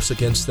use force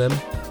against them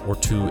or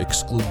to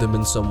exclude them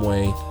in some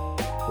way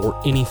or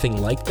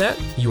anything like that,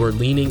 you are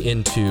leaning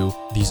into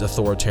these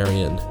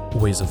authoritarian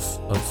ways of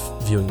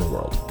viewing the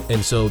world.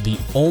 And so the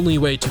only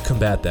way to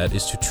combat that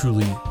is to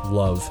truly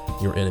love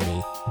your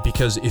enemy.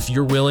 Because if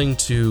you're willing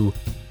to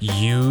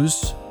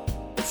use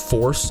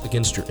force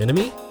against your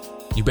enemy,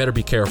 you better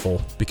be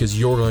careful, because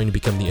you're going to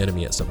become the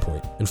enemy at some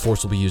point, and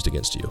force will be used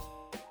against you.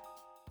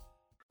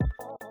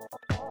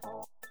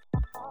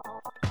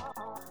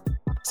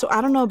 So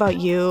I don't know about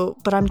you,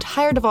 but I'm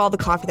tired of all the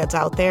coffee that's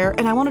out there,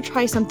 and I want to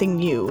try something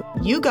new.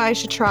 You guys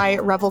should try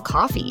Revel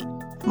Coffee,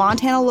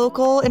 Montana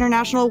local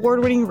international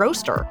award-winning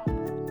roaster.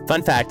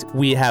 Fun fact,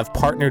 we have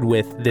partnered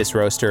with this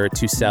roaster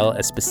to sell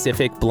a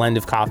specific blend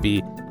of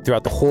coffee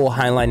throughout the whole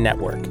Highline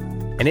network.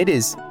 And it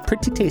is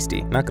pretty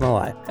tasty, not gonna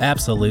lie.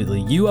 Absolutely.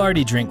 You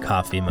already drink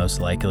coffee,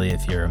 most likely.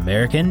 If you're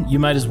American, you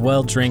might as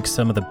well drink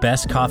some of the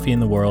best coffee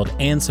in the world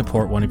and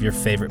support one of your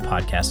favorite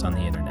podcasts on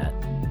the internet.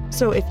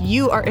 So if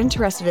you are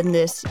interested in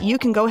this, you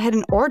can go ahead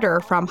and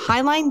order from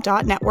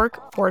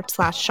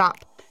highline.network/shop,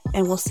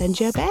 and we'll send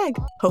you a bag.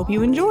 Hope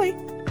you enjoy.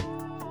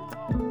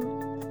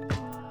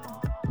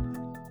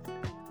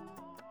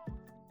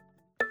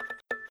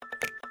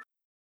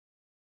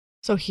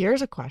 So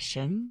here's a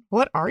question.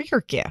 What are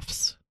your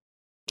gifts?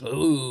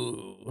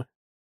 Ooh.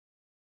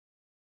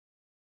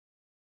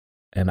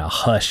 And a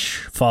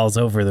hush falls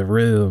over the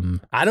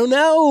room. I don't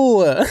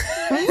know.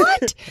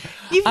 What?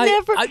 You've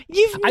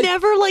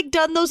never like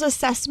done those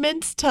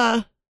assessments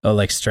to... Oh,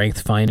 like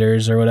strength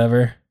finders or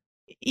whatever?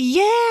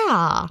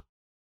 Yeah.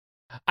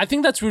 I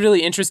think that's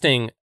really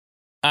interesting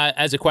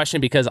as a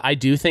question, because I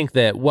do think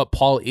that what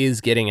Paul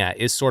is getting at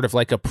is sort of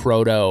like a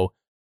proto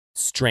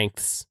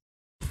strengths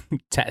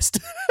test.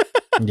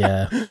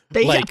 Yeah.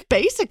 Yeah,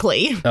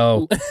 basically.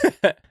 Oh,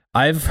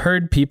 I've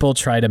heard people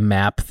try to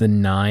map the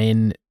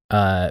 9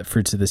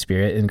 fruits of the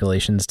Spirit in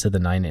Galatians to the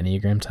 9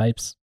 Enneagram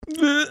types.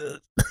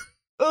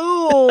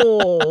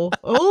 Oh,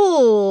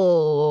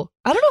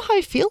 I don't know how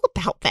I feel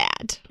about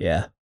that.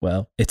 Yeah,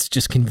 well, it's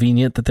just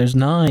convenient that there's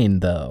 9,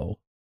 though.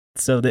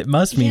 So that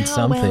must mean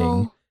something.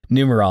 Well,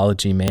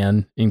 Numerology,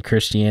 man, in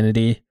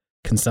Christianity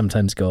can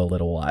sometimes go a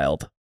little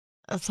wild.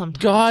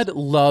 sometimes. God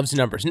loves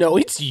numbers. No,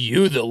 it's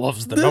you that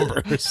loves the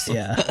numbers.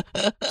 Yeah.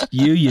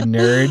 You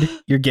nerd.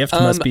 Your gift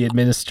must be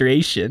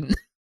administration.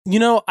 You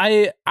know,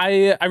 I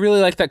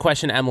really like that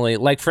question, Emily.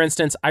 Like, for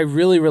instance, I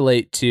really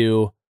relate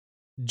to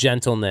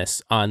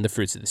gentleness on the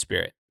fruits of the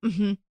Spirit.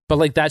 Mm-hmm. But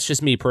like, that's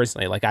just me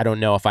personally. Like, I don't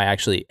know if I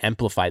actually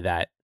amplify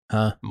that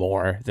Huh?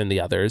 more than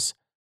the others.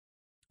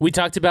 We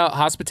talked about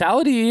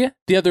hospitality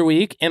the other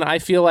week, and I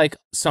feel like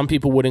some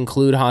people would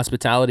include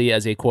hospitality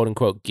as a quote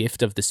unquote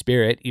gift of the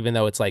Spirit, even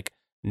though it's like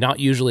not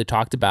usually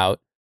talked about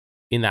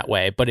in that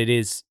way, but it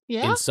is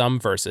in some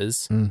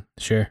verses.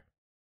 Sure.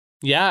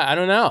 Yeah, I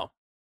don't know.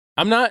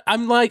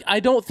 I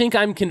don't think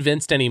I'm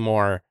convinced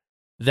anymore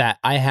that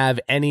I have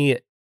any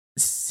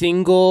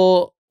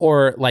single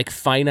or like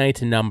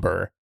finite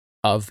number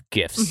of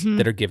gifts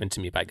that are given to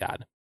me by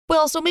God.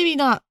 Well, so maybe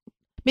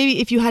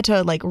if you had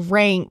to like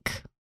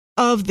rank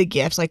of the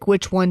gifts, like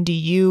which one do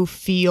you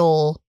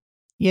feel,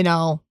 I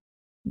don't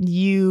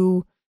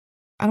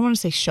want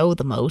to say show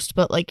the most,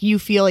 but like you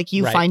feel like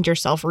you find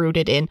yourself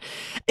rooted in.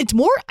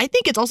 I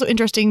think it's also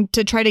interesting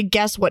to try to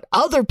guess what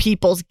other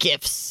people's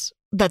gifts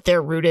that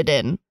they're rooted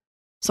in.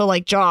 So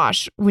like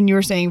Josh, when you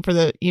were saying for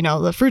the,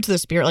 the fruits of the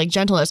Spirit, like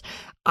gentleness,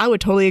 I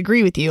would totally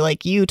agree with you.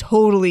 Like you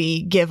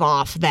totally give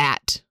off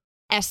that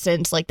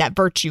essence, like that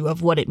virtue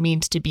of what it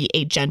means to be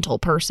a gentle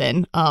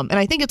person. And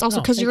I think it's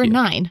also because you're a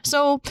 9.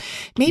 So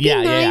maybe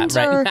 9s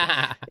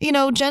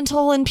are,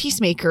 gentle and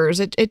peacemakers.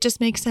 It just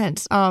makes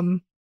sense.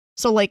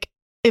 So like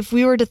if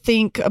we were to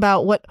think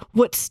about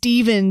what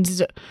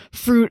Stephen's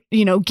fruit,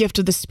 gift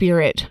of the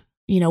Spirit,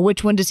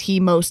 which one does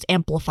he most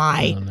amplify?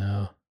 I don't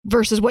know.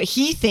 Versus what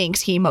he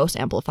thinks he most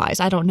amplifies.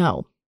 I don't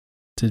know.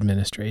 It's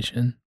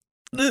administration.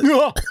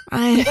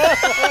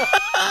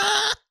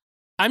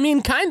 I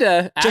mean, kind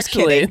of,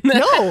 actually.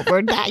 No,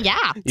 we're not.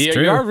 Yeah.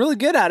 You are really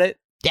good at it.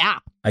 Yeah.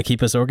 I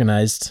keep us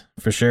organized,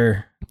 for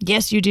sure.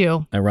 Yes, you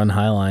do. I run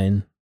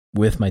Highline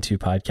with my 2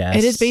 podcasts.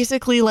 It is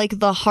basically like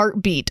the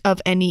heartbeat of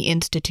any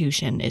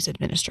institution is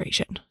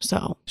administration.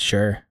 So.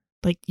 Sure.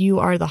 Like you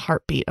are the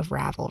heartbeat of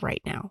Ravel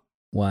right now.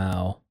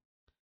 Wow.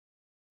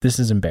 This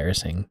is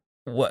embarrassing.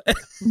 What?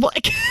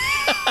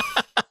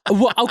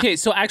 Well, okay,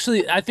 so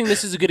actually, I think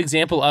this is a good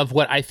example of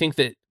what I think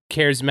that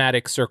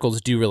charismatic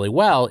circles do really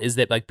well is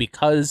that, like,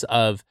 because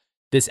of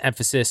this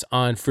emphasis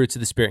on fruits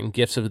of the Spirit and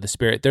gifts of the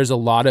Spirit, there's a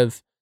lot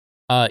of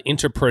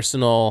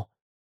interpersonal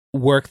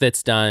work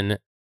that's done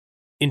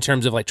in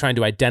terms of like trying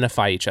to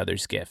identify each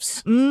other's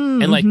gifts.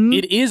 And like,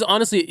 it is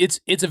honestly,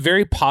 it's a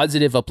very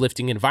positive,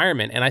 uplifting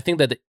environment. And I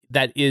think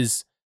that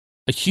is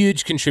a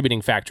huge contributing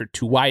factor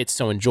to why it's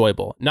so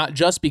enjoyable. Not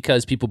just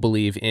because people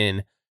believe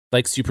in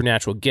like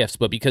supernatural gifts,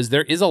 but because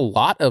there is a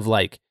lot of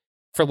like,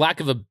 for lack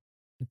of a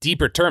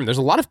deeper term, there's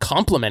a lot of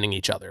complimenting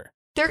each other.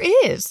 There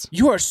is.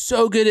 You are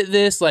so good at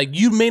this. Like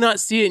you may not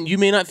see it and you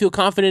may not feel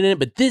confident in it,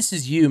 but this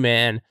is you,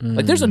 man.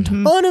 Like there's a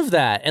ton of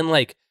that. And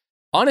like,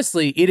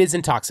 honestly, it is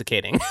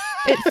intoxicating.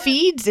 It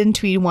feeds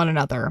into one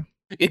another.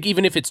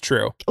 Even if it's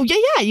true. Oh,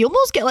 yeah. You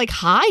almost get like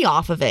high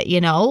off of it,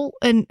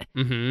 And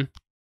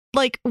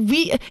like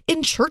we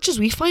in churches,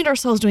 we find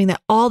ourselves doing that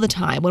all the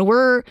time when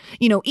we're,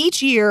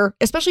 each year,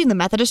 especially in the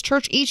Methodist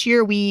Church, each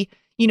year we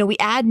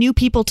add new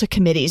people to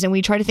committees and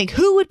we try to think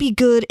who would be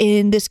good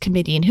in this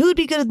committee and who would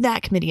be good in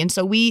that committee. And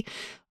so we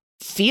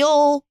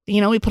feel,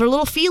 we put our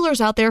little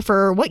feelers out there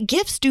for what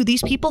gifts do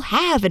these people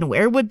have and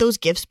where would those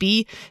gifts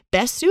be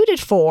best suited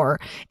for.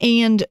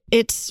 And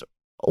it's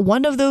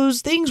one of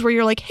those things where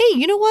you're like, hey,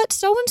 you know what?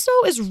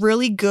 So-and-so is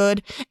really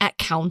good at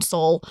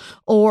counsel,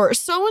 or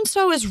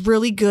so-and-so is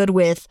really good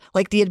with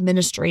like the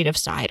administrative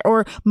side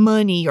or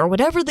money or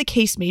whatever the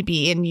case may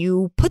be. And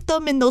you put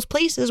them in those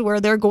places where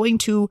they're going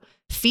to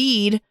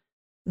feed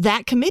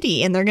that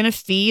committee and they're going to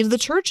feed the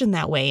church in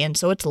that way. And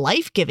so it's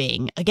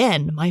life-giving.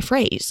 Again, my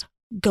phrase.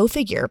 Go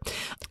figure.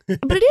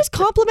 But it is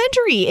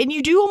complimentary, and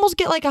you do almost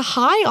get like a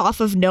high off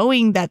of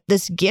knowing that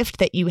this gift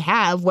that you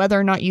have, whether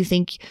or not you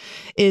think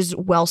is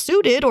well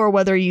suited or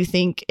whether you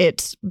think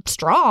it's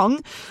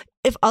strong,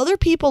 if other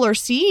people are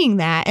seeing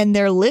that and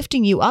they're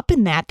lifting you up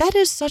in that, that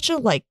is such a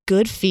like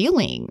good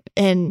feeling.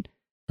 And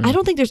I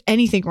don't think there's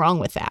anything wrong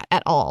with that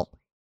at all.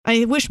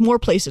 I wish more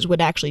places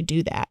would actually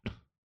do that.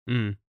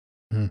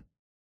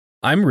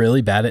 I'm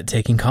really bad at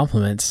taking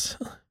compliments.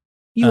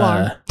 You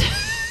are.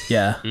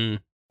 Yeah.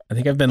 I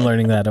think I've been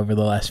learning that over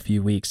the last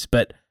few weeks.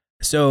 But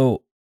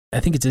so I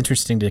think it's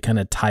interesting to kind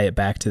of tie it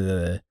back to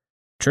the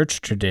church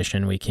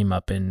tradition we came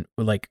up in.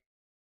 Like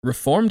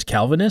Reformed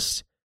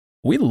Calvinists,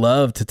 we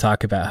love to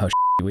talk about how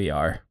we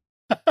are.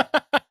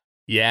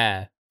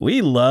 Yeah.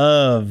 We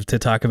love to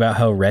talk about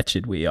how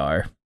wretched we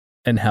are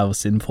and how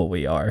sinful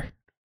we are.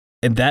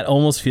 And that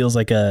almost feels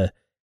like I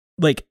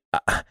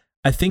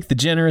think the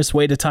generous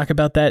way to talk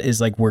about that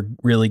is like we're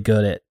really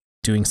good at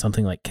doing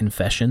something like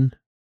confession,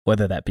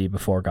 whether that be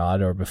before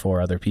God or before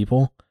other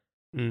people.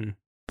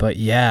 But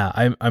yeah,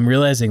 I'm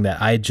realizing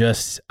that I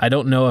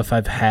don't know if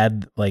I've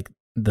had like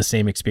the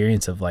same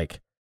experience of like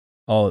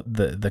all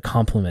the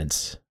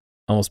compliments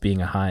almost being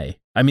a high.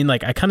 I mean,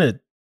 like I kind of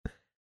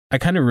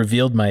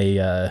revealed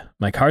my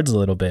my cards a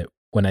little bit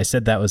when I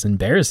said that was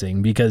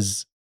embarrassing,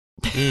 because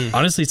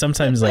honestly,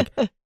 sometimes like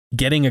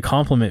getting a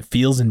compliment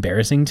feels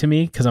embarrassing to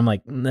me because I'm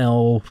like,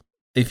 no,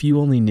 if you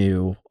only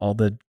knew all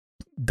the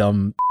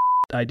dumb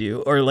I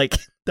do, or like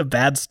the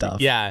bad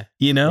stuff. Yeah.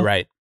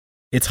 Right.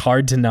 It's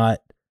hard to not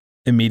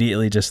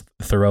immediately just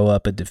throw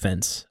up a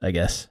defense, I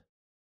guess.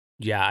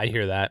 Yeah, I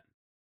hear that.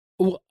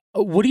 Well,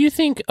 What do you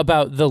think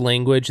about the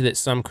language that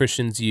some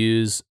Christians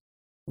use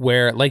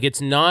where like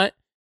it's not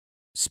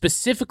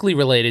specifically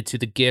related to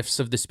the gifts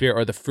of the Spirit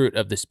or the fruit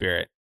of the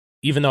Spirit?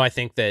 Even though I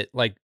think that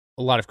like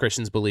a lot of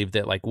Christians believe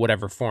that like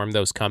whatever form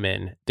those come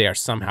in, they are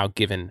somehow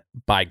given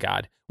by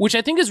God, which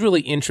I think is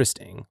really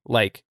interesting.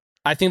 Like,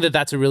 I think that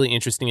that's a really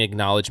interesting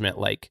acknowledgement,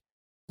 like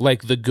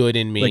the good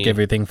in me. Like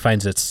everything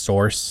finds its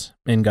source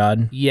in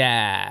God.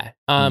 Yeah.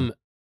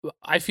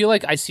 I feel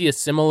like I see a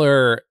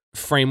similar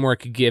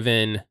framework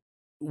given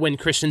when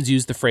Christians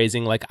use the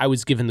phrasing, like, I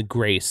was given the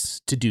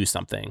grace to do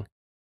something.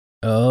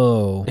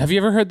 Oh. Have you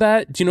ever heard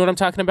that? Do you know what I'm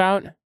talking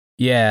about?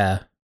 Yeah.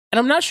 And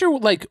I'm not sure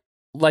like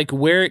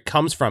where it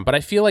comes from, but I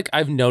feel like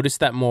I've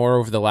noticed that more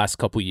over the last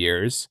couple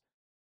years.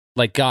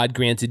 Like God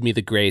granted me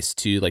the grace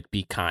to like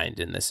be kind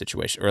in this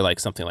situation or like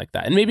something like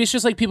that. And maybe it's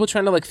just like people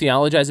trying to like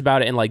theologize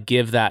about it and like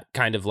give that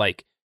kind of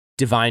like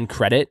divine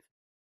credit.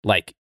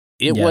 Like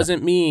it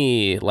wasn't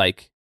me,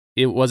 like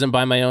it wasn't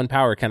by my own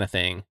power kind of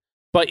thing.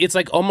 But it's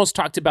like almost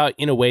talked about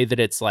in a way that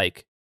it's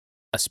like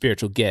a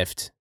spiritual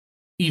gift,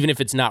 even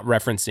if it's not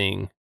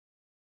referencing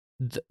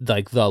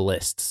like the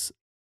lists,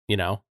 you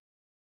know?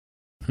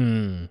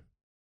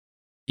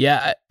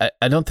 Yeah,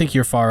 I don't think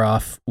you're far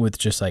off with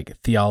just like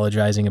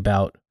theologizing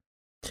about.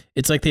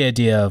 It's like the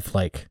idea of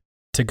like,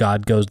 to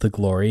God goes the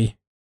glory.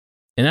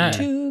 And I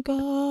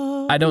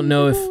don't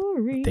know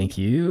if, thank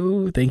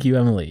you,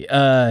 Emily.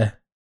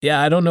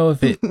 Yeah, I don't know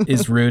if it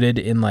is rooted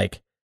in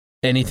like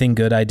anything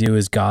good I do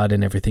is God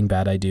and everything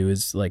bad I do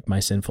is like my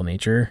sinful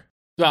nature.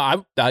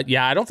 Well, I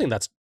don't think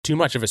that's too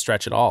much of a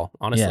stretch at all,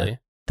 honestly. Yeah,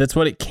 that's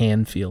what it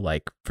can feel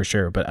like for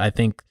sure. But I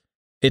think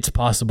it's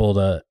possible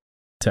to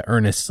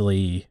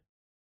earnestly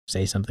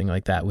say something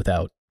like that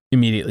without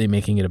immediately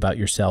making it about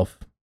yourself.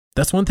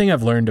 That's one thing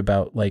I've learned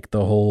about like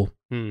the whole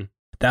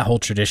that whole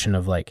tradition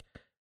of like,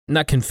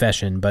 not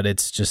confession, but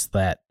it's just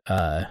that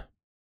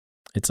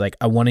it's like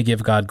I want to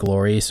give God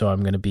glory, so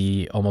I'm going to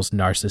be almost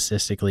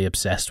narcissistically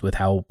obsessed with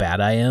how bad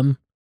I am.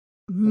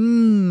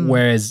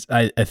 Whereas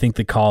I think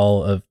the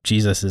call of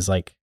Jesus is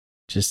like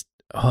just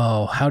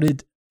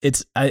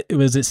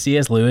was it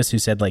C.S. Lewis who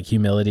said like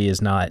humility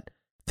is not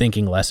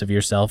thinking less of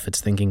yourself,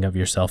 it's thinking of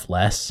yourself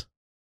less.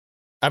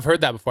 I've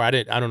heard that before. I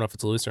don't know if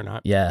it's Lewis or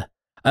not. Yeah.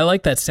 I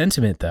like that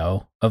sentiment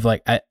though, of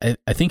like, I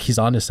think he's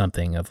onto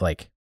something of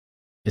like,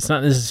 it's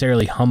not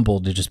necessarily humble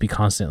to just be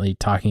constantly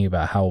talking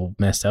about how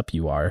messed up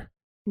you are.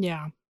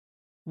 Yeah.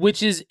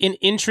 Which is an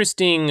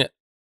interesting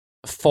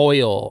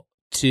foil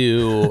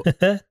to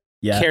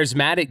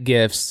charismatic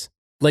gifts,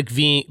 like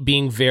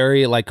being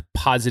very like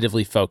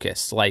positively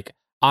focused. Like,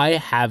 I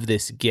have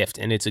this gift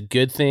and it's a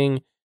good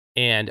thing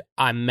and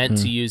I'm meant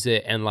to use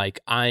it. And like,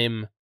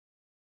 I'm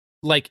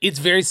like, it's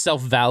very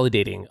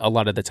self-validating a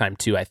lot of the time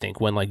too, I think,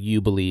 when like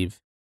you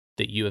believe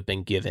that you have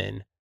been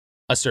given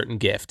a certain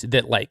gift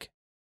that like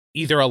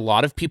either a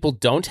lot of people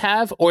don't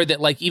have, or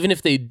that like, even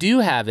if they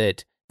do have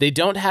it, they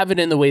don't have it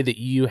in the way that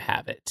you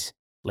have it.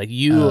 Like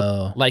you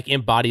like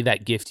embody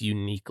that gift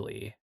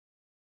uniquely,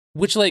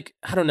 which like,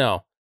 I don't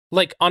know,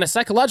 like on a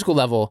psychological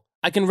level,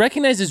 I can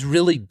recognize is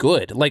really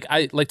good. Like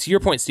to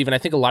your point, Stephen, I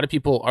think a lot of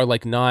people are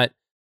like not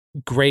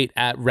great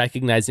at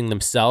recognizing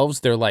themselves.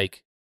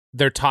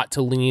 They're taught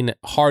to lean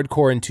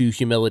hardcore into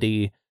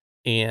humility,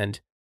 and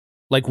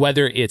like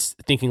whether it's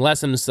thinking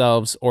less of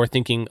themselves or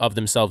thinking of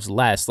themselves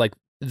less, like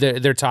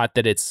they're taught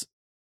that it's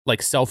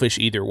like selfish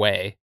either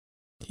way.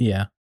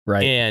 Yeah,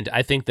 right. And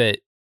I think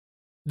that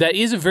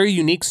is a very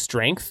unique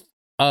strength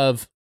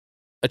of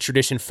a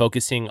tradition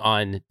focusing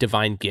on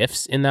divine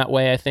gifts in that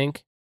way, I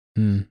think.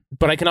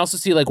 But I can also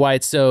see like why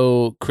it's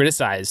so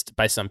criticized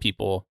by some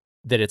people,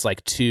 that it's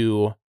like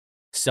too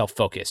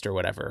self-focused or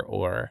whatever,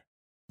 or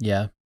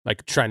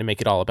like trying to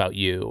make it all about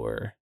you,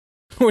 or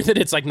that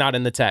it's like not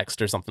in the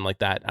text or something like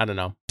that. I don't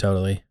know.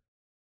 Totally.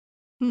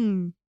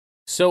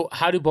 So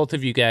how do both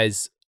of you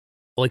guys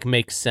like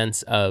make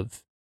sense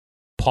of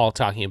Paul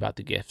talking about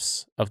the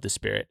gifts of the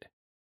Spirit?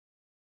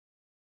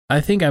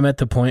 I think I'm at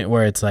the point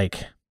where it's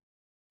like,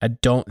 I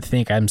don't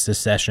think I'm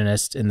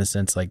secessionist in the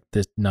sense like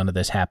this, none of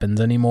this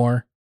happens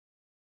anymore,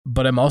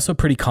 but I'm also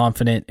pretty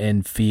confident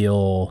and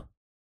feel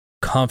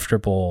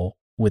comfortable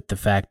with the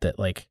fact that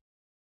like,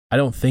 I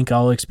don't think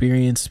I'll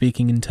experience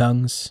speaking in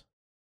tongues.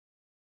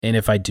 And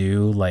if I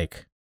do,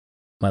 like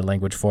my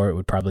language for it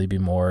would probably be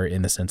more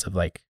in the sense of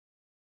like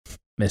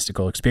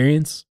mystical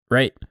experience,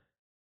 right?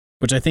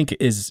 Which I think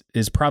is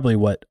probably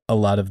what a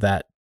lot of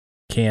that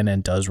can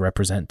and does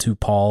represent to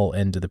Paul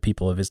and to the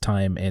people of his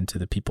time and to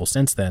the people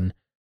since then,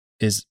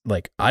 is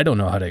like, I don't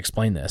know how to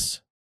explain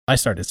this. I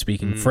started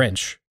speaking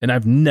French and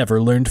I've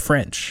never learned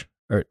French,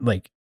 or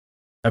like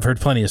I've heard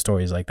plenty of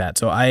stories like that.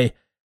 So I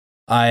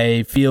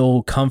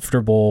feel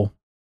comfortable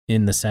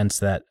in the sense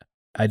that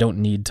I don't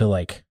need to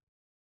like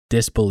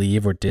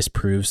disbelieve or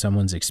disprove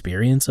someone's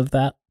experience of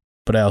that,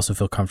 but I also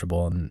feel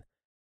comfortable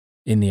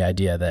in the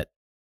idea that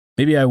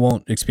maybe I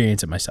won't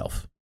experience it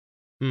myself.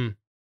 I'm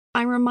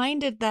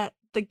reminded that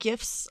the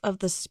gifts of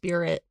the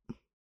Spirit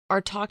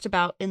are talked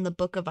about in the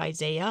book of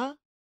Isaiah,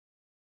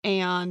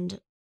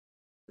 and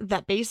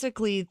that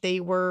basically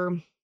they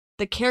were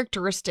the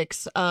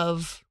characteristics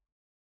of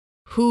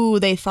who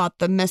they thought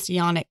the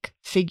messianic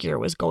figure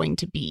was going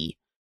to be.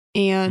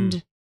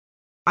 And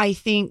I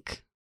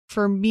think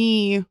for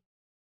me,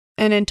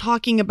 and in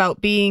talking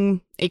about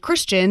being a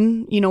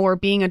Christian, or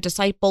being a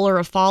disciple or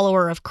a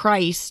follower of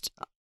Christ,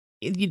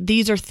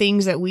 these are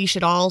things that we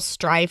should all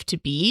strive to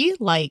be.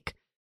 Like,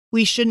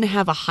 we shouldn't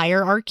have a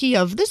hierarchy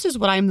of this is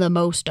what I'm the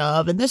most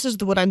of and this is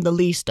what I'm the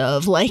least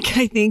of. Like,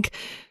 I think,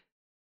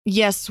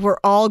 yes, we're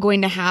all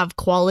going to have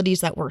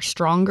qualities that we're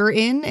stronger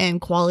in and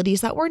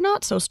qualities that we're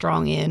not so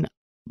strong in.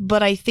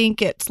 But I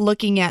think it's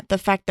looking at the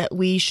fact that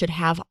we should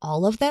have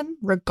all of them,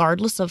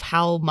 regardless of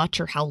how much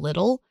or how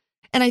little.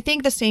 And I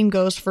think the same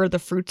goes for the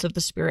fruits of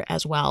the Spirit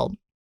as well.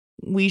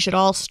 We should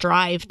all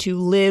strive to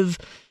live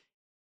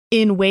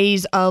in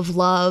ways of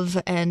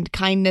love and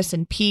kindness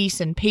and peace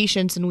and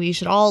patience. And we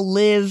should all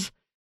live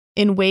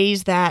in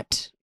ways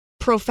that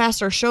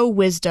profess or show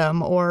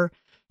wisdom or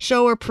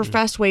show or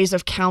profess ways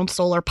of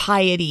counsel or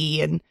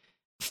piety and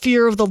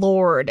fear of the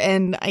Lord.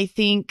 And I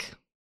think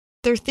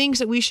they're things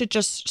that we should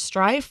just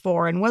strive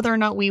for. And whether or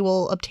not we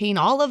will obtain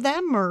all of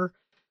them or,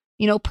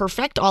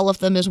 perfect all of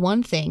them is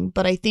one thing.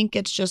 But I think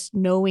it's just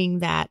knowing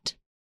that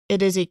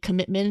it is a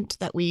commitment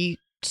that we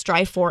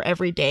strive for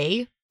every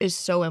day is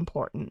so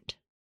important.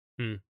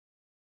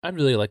 I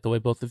really like the way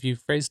both of you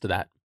phrased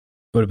that.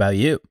 What about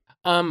you?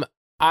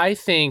 I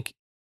think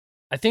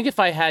if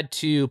I had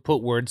to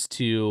put words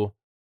to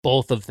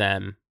both of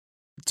them,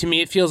 to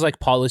me, it feels like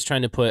Paul is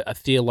trying to put a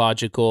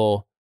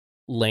theological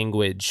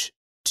language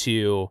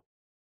to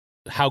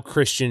how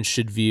Christians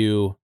should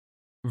view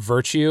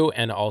virtue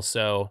and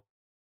also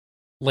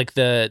like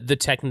the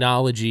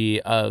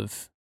technology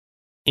of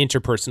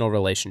interpersonal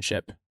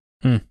relationship.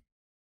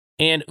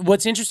 And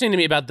what's interesting to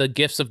me about the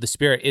gifts of the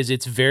Spirit is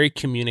it's very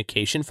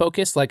communication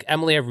focused. Like,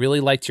 Emily, I really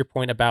liked your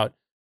point about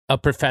a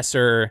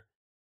professor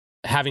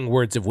having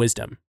words of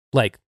wisdom,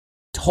 like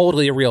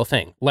totally a real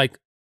thing. Like,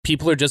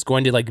 people are just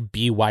going to like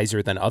be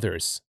wiser than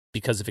others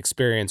because of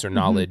experience or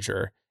knowledge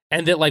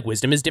and that like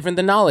wisdom is different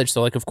than knowledge.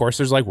 So like, of course,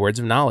 there's like words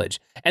of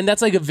knowledge. And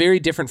that's like a very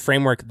different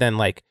framework than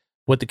like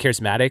what the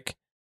charismatic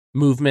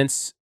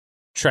movements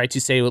try to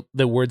say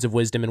the words of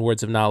wisdom and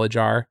words of knowledge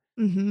are.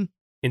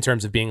 In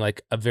terms of being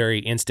like a very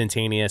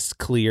instantaneous,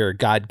 clear,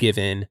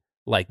 God-given,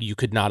 like you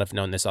could not have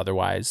known this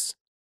otherwise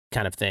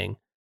kind of thing.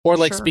 Or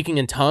like speaking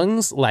in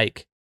tongues,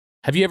 like,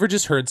 have you ever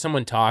just heard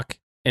someone talk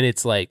and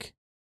it's like,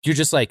 you're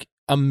just like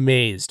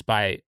amazed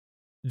by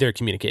their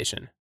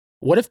communication?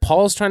 What if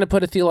Paul's trying to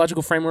put a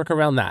theological framework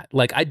around that?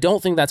 Like, I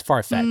don't think that's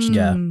far-fetched.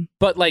 Yeah.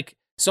 But like,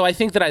 so I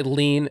think that I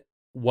lean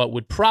what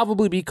would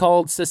probably be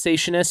called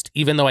cessationist,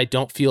 even though I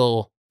don't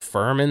feel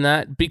firm in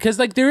that. Because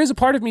like, there is a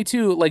part of me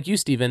too, like you,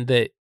 Stephen,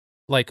 that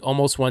like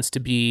almost wants to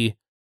be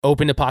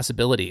open to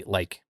possibility.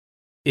 Like,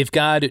 if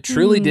God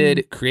truly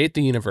did create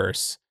the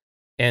universe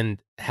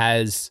and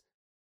has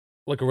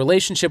like a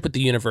relationship with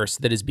the universe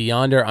that is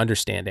beyond our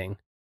understanding,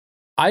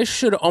 I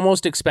should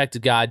almost expect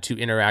God to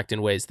interact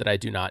in ways that I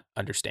do not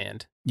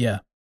understand. Yeah.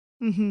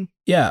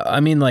 Yeah.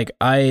 I mean, like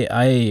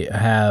I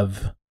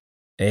have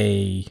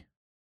a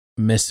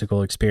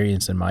mystical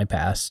experience in my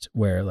past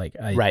where like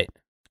I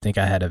think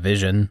I had a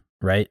vision,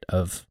 right,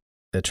 of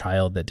the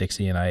child that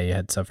Dixie and I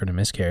had suffered a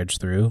miscarriage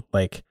through,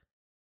 like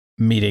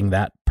meeting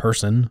that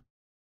person.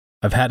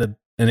 I've had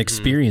an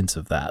experience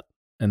of that.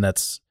 And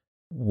that's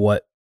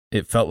what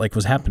it felt like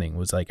was happening,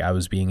 was like I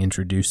was being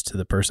introduced to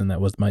the person that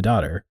was my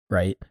daughter.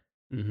 Right.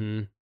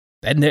 And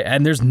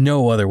there's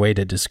no other way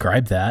to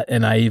describe that.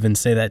 And I even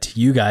say that to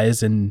you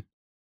guys, and,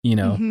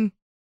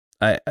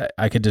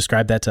 I could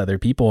describe that to other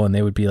people and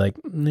they would be like,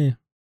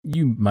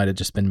 you might've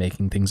just been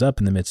making things up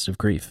in the midst of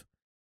grief.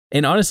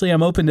 And honestly,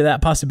 I'm open to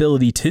that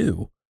possibility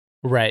too.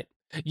 Right.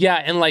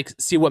 Yeah. And like,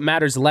 see, what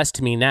matters less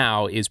to me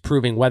now is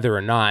proving whether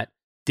or not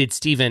did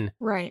Stephen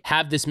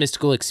have this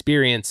mystical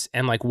experience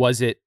and like, was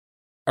it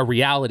a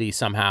reality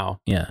somehow?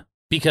 Yeah.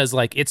 Because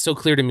like, it's so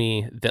clear to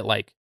me that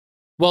like,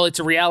 well, it's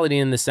a reality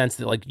in the sense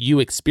that like you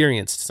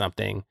experienced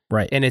something.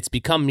 Right. And it's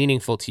become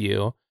meaningful to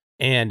you.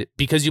 And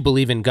because you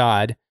believe in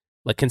God,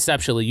 like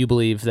conceptually, you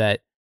believe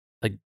that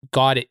like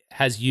God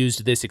has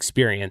used this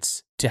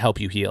experience to help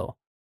you heal.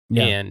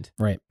 Yeah, and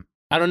right.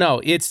 I don't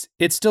know. It's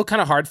still kind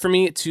of hard for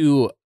me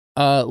to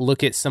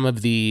look at some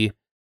of the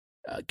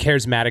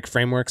charismatic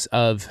frameworks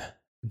of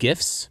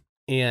gifts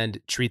and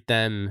treat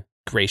them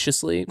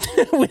graciously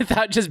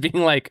without just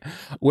being like,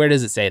 where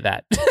does it say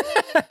that?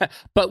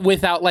 But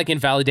without like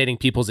invalidating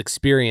people's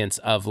experience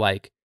of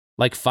like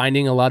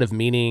finding a lot of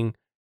meaning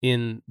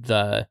in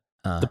the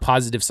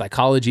positive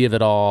psychology of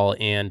it all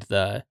and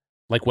the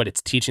like what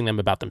it's teaching them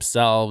about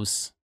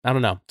themselves. I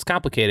don't know. It's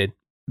complicated.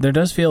 There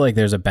does feel like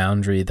there's a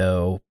boundary,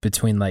 though,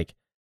 between like,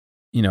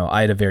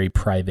 I had a very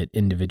private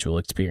individual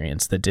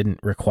experience that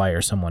didn't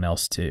require someone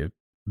else to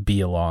be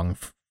along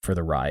for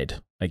the ride,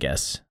 I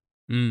guess.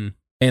 And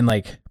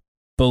like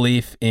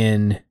belief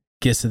in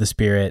gifts of the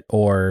Spirit,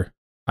 or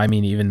I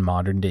mean, even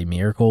modern day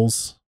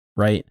miracles,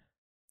 right,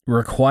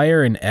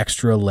 require an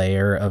extra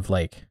layer of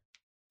like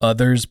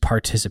others'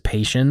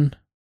 participation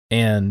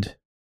and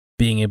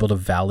being able to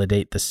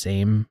validate the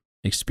same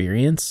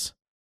experience.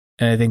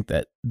 And I think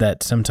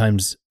that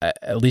sometimes,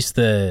 at least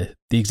the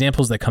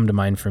examples that come to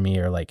mind for me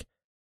are like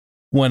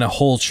when a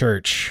whole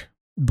church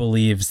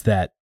believes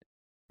that,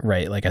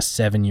 right, like a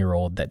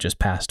 7-year-old that just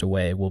passed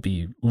away will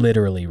be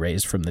literally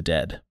raised from the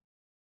dead.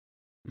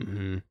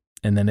 Mm-hmm.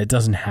 And then it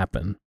doesn't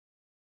happen.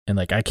 And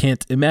like, I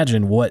can't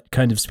imagine what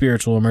kind of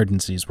spiritual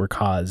emergencies were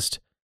caused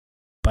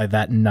by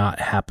that not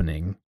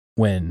happening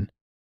when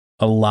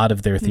a lot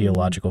of their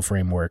theological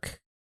framework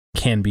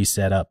can be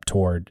set up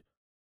toward,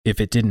 if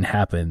it didn't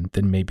happen,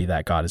 then maybe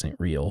that God isn't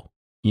real,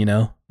 you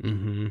know?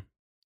 Mm-hmm.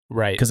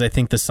 Right. Because I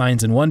think the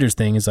signs and wonders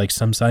thing is like,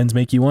 some signs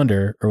make you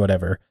wonder or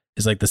whatever,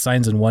 is like the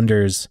signs and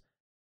wonders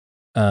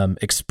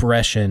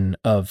expression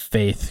of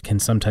faith can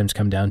sometimes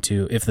come down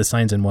to, if the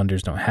signs and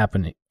wonders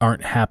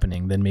aren't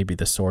happening, then maybe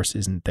the source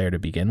isn't there to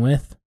begin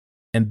with.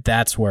 And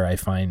that's where I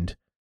find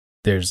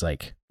there's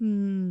like,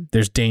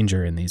 there's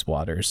danger in these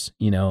waters,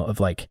 you know,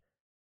 of like,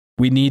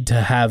 we need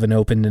to have an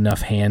open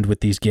enough hand with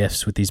these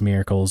gifts, with these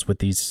miracles, with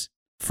these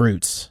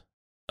fruits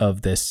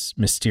of this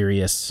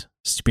mysterious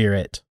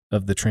spirit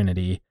of the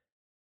Trinity,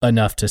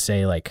 enough to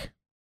say like,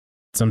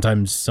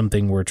 sometimes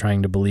something we're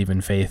trying to believe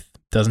in faith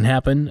doesn't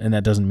happen, and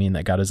that doesn't mean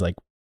that God is like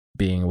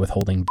being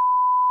withholding,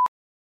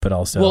 but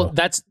also, well,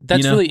 that's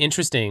you know? really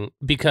interesting,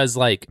 because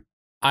like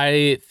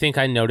I think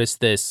I noticed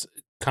this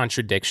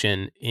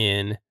contradiction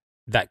in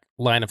that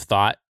line of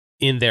thought,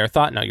 in their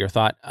thought, not your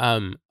thought,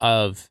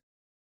 of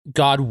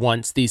God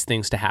wants these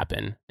things to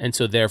happen, and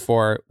so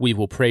therefore we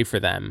will pray for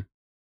them,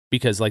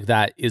 because like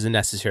that is a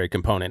necessary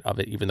component of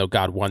it. Even though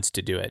God wants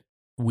to do it,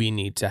 we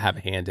need to have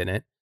a hand in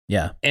it.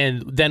 Yeah.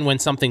 And then when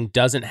something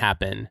doesn't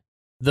happen,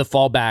 the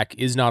fallback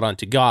is not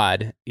onto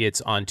God,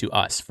 it's onto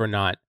us for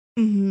not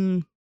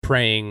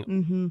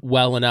praying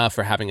well enough,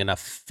 or having enough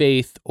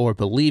faith, or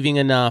believing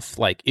enough.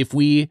 Like if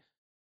we,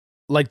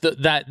 like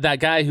that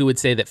guy who would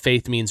say that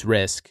faith means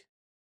risk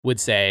would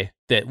say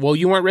that, well,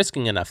 you weren't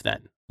risking enough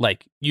then.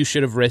 Like you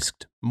should have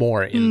risked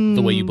more in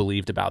the way you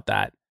believed about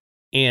that.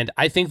 And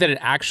I think that it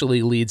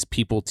actually leads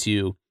people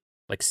to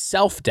like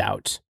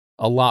self-doubt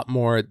a lot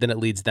more than it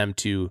leads them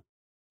to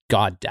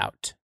God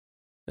doubt,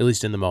 at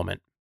least in the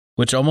moment.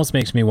 Which almost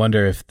makes me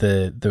wonder if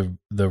the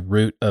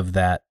root of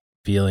that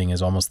feeling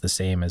is almost the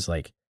same as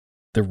like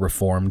the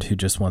Reformed who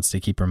just wants to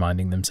keep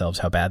reminding themselves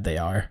how bad they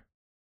are.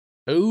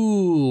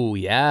 Oh,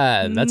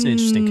 yeah. That's an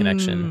interesting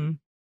connection.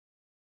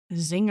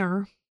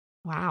 Zinger.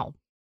 Wow.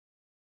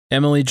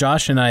 Emily,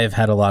 Josh and I have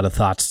had a lot of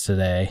thoughts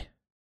today.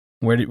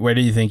 Where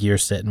do you think you're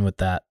sitting with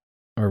that,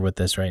 or with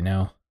this right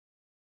now?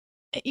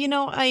 You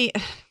know, I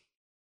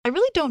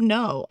really don't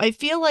know. I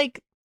feel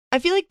like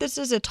this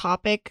is a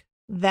topic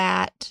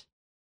that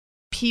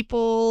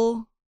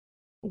people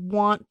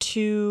want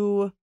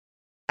to,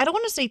 I don't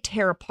want to say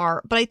tear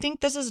apart, but I think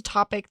this is a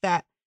topic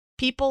that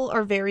people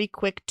are very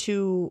quick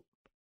to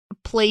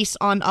place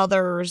on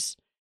others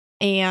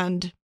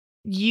and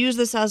use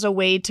this as a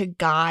way to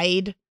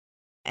guide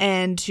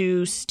and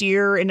to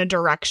steer in a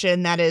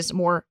direction that is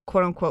more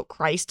quote unquote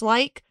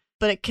Christ-like,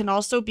 but it can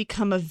also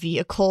become a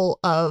vehicle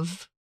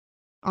of,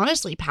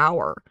 honestly,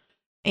 power.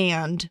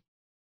 And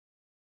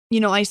you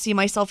know, I see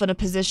myself in a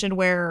position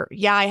where,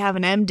 yeah, I have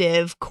an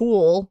MDiv,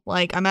 cool.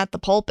 Like, I'm at the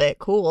pulpit,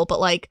 cool. But,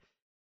 like,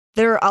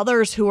 there are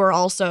others who are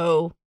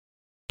also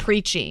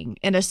preaching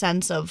in a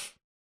sense of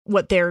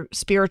what their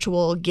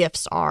spiritual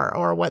gifts are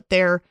or what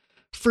their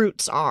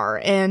fruits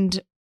are.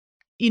 And,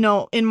 you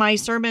know, in my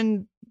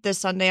sermon this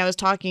Sunday, I was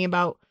talking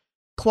about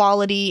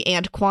quality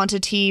and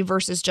quantity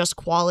versus just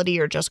quality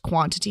or just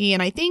quantity.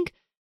 And I think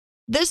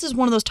this is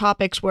one of those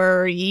topics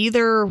where you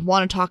either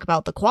want to talk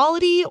about the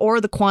quality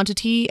or the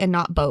quantity and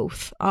not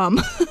both.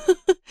 And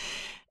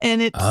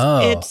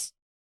it's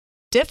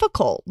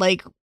difficult.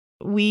 Like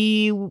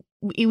we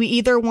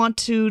either want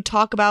to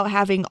talk about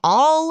having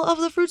all of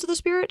the fruits of the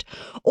Spirit,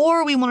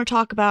 or we want to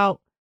talk about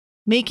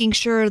making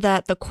sure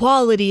that the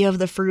quality of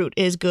the fruit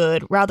is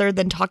good rather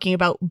than talking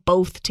about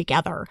both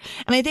together.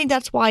 And I think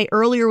that's why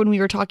earlier when we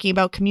were talking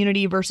about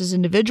community versus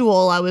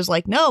individual, I was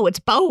like, no, it's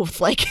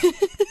both. Like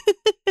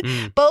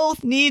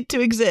both need to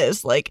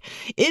exist, like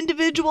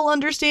individual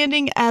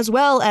understanding as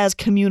well as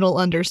communal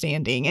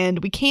understanding.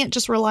 And we can't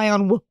just rely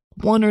on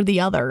one or the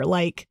other.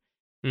 Like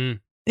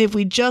if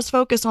we just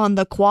focus on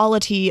the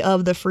quality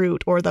of the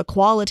fruit or the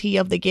quality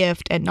of the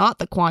gift and not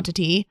the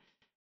quantity,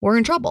 we're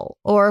in trouble.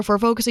 Or if we're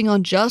focusing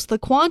on just the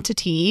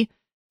quantity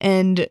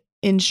and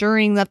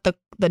ensuring that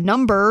the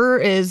number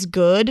is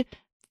good,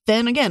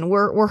 then again,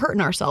 we're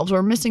hurting ourselves.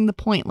 We're missing the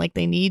point. Like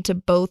they need to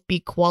both be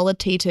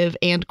qualitative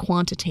and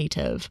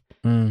quantitative.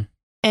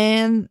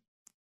 And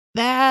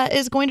that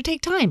is going to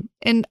take time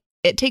and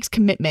it takes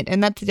commitment.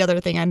 And that's the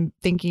other thing I'm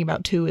thinking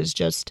about too, is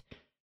just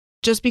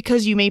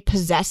because you may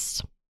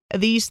possess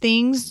these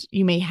things,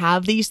 you may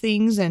have these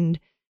things and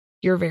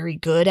you're very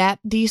good at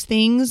these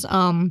things.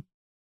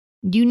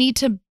 You need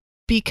to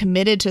be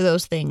committed to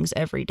those things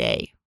every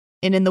day.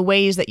 And in the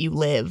ways that you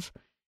live,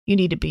 you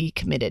need to be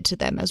committed to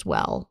them as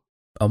well.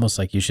 Almost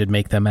like you should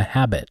make them a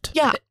habit.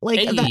 Yeah,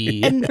 like that,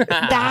 and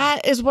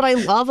that is what I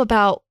love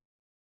about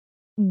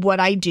what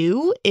I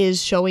do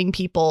is showing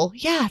people,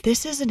 yeah,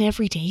 this is an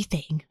everyday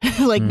thing.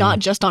 Like not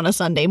just on a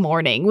Sunday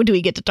morning. When do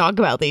we get to talk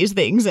about these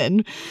things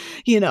and,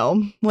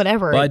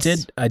 whatever. Well,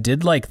 I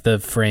did like the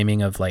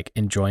framing of like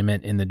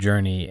enjoyment in the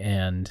journey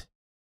and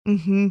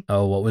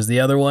what was the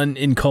other one?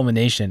 In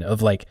culmination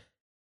of like,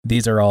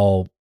 these are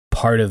all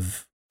part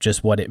of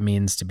just what it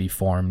means to be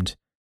formed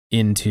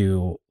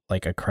into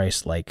like a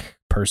Christ-like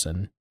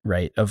person,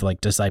 right? Of like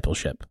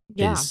discipleship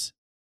is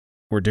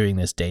we're doing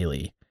this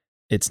daily.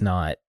 It's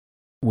not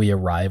we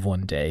arrive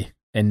one day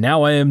and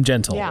now I am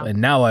gentle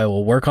and now I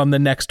will work on the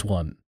next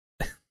one.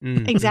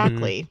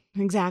 Exactly.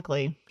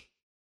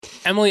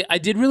 Emily, I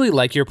did really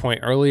like your point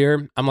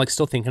earlier. I'm like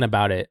still thinking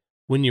about it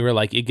when you were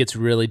like, it gets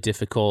really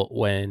difficult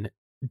when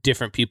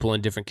different people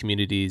in different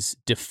communities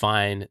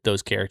define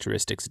those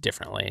characteristics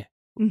differently.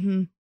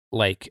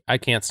 Like, I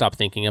can't stop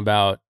thinking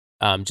about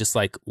just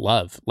like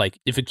love. Like,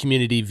 if a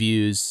community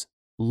views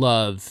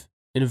love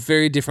in a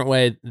very different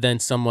way than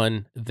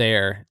someone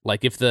there,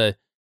 like if the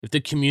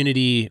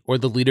community or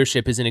the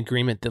leadership is in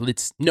agreement that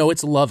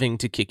it's loving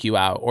to kick you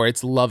out or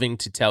it's loving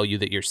to tell you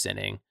that you're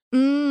sinning.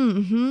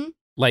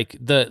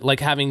 Like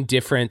having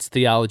different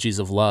theologies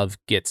of love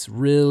gets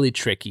really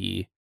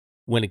tricky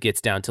when it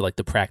gets down to like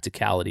the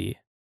practicality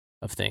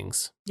of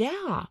things.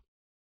 Yeah.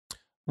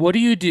 What do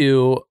you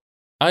do?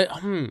 I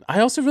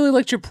also really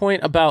liked your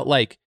point about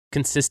like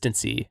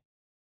consistency.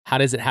 How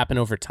does it happen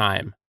over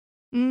time?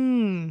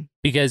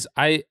 Because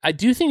I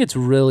do think it's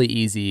really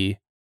easy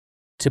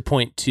to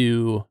point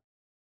to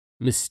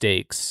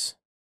mistakes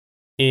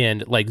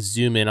and like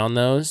zoom in on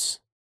those.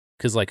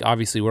 Because like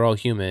obviously we're all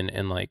human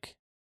and like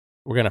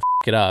we're gonna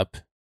f it up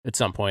at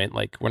some point.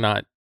 Like we're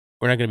not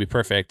gonna be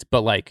perfect,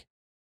 but like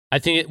I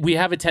think we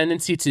have a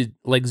tendency to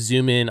like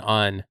zoom in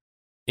on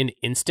an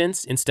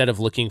instance instead of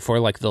looking for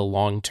like the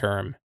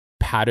long-term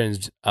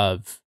patterns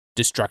of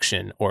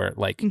destruction or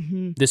like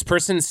this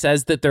person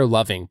says that they're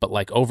loving, but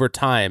like over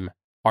time,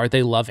 are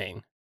they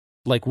loving?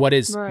 Like what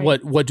is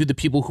what do the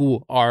people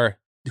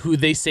who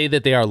they say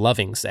that they are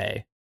loving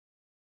say?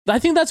 I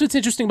think that's what's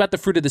interesting about the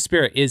fruit of the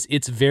Spirit is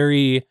it's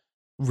very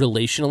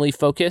relationally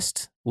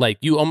focused. Like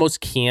you almost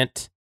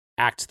can't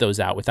act those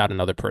out without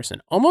another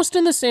person. Almost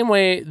in the same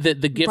way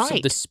that the gifts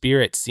of the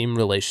Spirit seem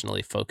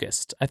relationally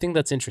focused. I think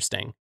that's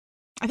interesting.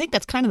 I think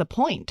that's kind of the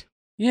point.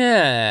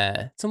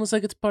 Yeah, it's almost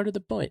like it's part of the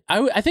point.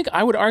 I think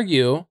I would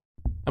argue,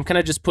 I'm kind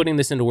of just putting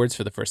this into words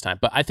for the first time,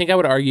 but I think I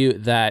would argue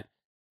that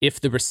if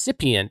the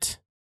recipient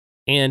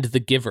and the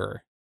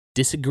giver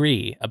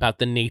disagree about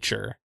the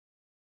nature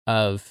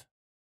of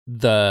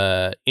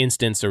the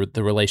instance or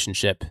the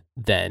relationship,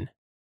 then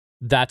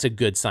that's a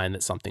good sign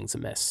that something's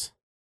amiss.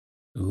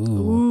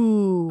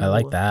 Ooh. I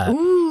like that.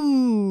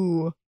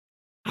 Ooh.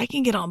 I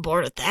can get on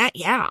board with that,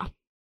 yeah.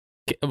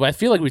 I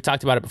feel like we've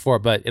talked about it before,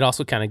 but it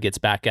also kind of gets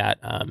back at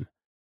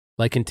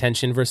like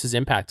intention versus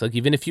impact. Like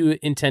even if you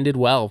intended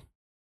well,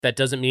 that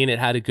doesn't mean it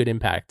had a good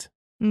impact.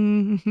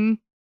 And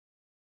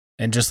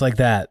just like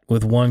that,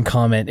 with one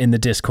comment in the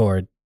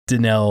Discord,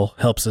 Danelle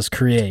helps us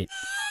create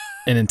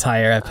an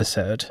entire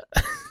episode.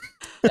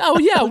 Oh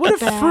yeah,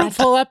 what a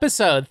fruitful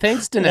episode.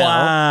 Thanks, Danelle.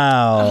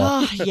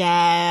 Wow. Oh,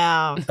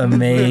 yeah.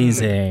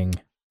 Amazing.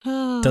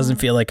 Doesn't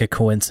feel like a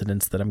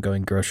coincidence that I'm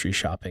going grocery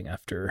shopping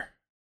after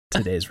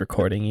today's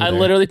recording either. I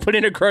literally put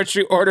in a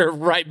grocery order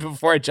right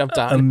before I jumped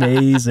on.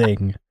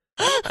 Amazing.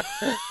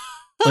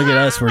 Look at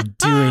us, we're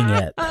doing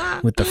it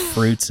with the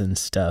fruits and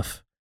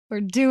stuff.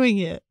 We're doing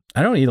it.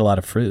 I don't eat a lot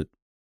of fruit.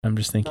 I'm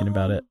just thinking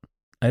about it.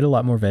 I eat a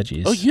lot more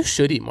veggies. Oh, you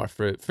should eat more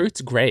fruit.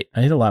 Fruit's great.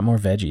 I eat a lot more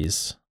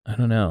veggies. I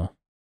don't know.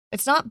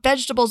 It's not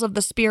vegetables of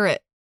the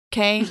spirit,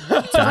 okay? It's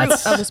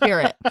fruit of the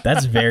spirit.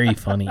 That's very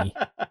funny.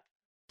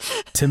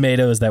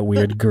 Tomato is that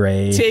weird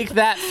gray. Take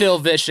that, Phil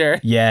Vischer.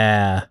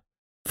 Yeah.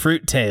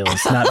 Fruit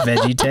tails, not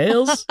veggie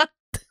tails.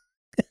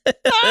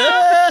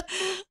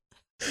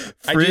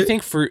 I do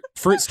think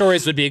fruit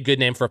stories would be a good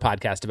name for a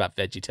podcast about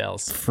veggie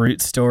tales.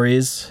 Fruit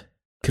stories.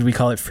 Could we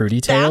call it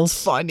Fruity Tales?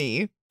 That's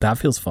funny. That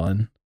feels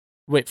fun.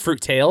 Wait, Fruit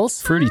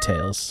Tales? Fruity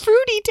Tales.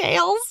 Fruity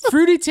Tales.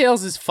 Fruity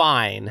Tales is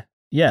fine.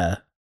 Yeah.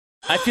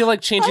 I feel like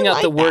changing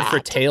out the word for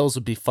that. tails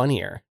would be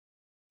funnier.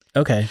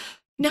 Okay.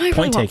 Now I really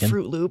Point want taken.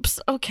 Fruit Loops.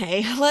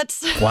 Okay,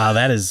 let's. Wow,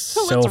 that is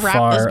so let's wrap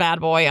far. this bad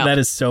boy up. That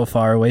is so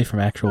far away from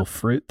actual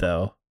fruit,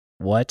 though.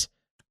 What?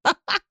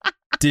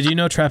 Did you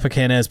know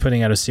Tropicana is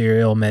putting out a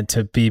cereal meant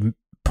to be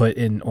put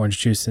in orange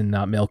juice and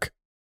not milk?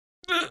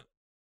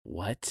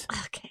 What?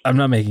 Okay. I'm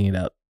not making it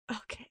up.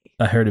 Okay.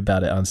 I heard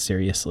about it on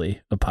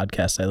Seriously, a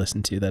podcast I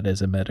listen to that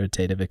is a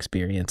meditative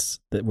experience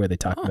where they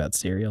talk about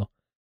cereal.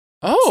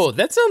 Oh,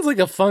 that sounds like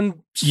a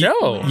fun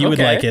show. You would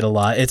like it a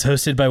lot. It's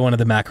hosted by one of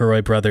the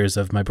McElroy brothers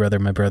of My Brother,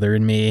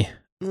 and Me.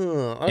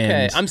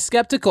 Okay, I'm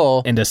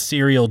skeptical. And a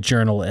serial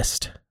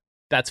journalist.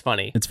 That's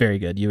funny. It's very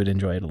good. You would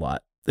enjoy it a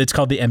lot. It's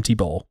called The Empty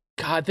Bowl.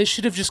 God, they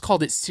should have just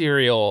called it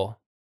Cereal.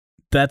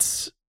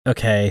 That's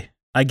okay.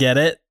 I get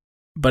it,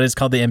 but it's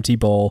called The Empty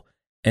Bowl.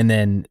 And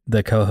then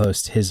the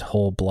co-host, his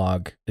whole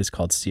blog is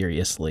called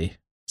Seriously.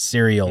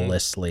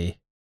 Seriallessly.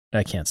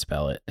 I can't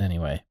spell it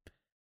anyway.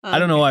 I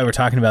don't know why we're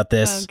talking about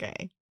this.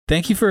 Okay.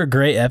 Thank you for a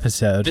great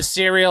episode. The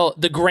cereal,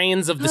 the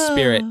grains of the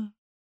spirit.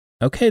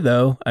 Okay,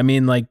 though. I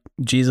mean, like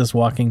Jesus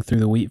walking through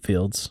the wheat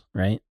fields,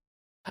 right?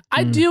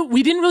 We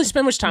didn't really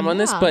spend much time on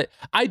this, Yeah. but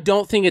I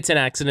don't think it's an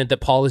accident that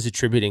Paul is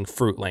attributing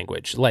fruit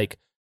language. Like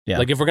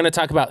if we're going to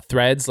talk about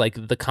threads,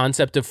 like the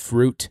concept of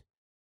fruit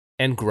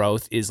and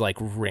growth is like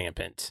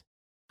rampant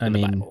in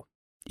the Bible.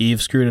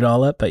 Eve screwed it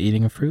all up by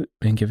eating a fruit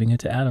and giving it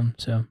to Adam.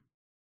 So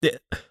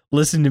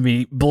listen to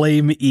me.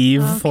 Blame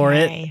Eve for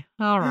it. Okay.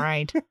 All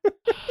right.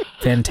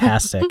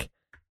 Fantastic.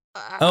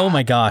 Oh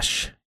my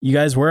gosh. You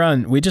guys,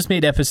 we just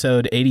made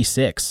episode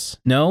 86.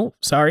 No,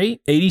 sorry,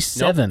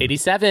 87. Nope,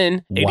 87.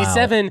 Wow.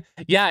 87.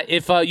 Yeah,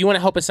 if you want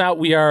to help us out,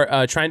 we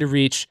are trying to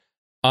reach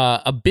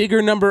a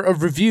bigger number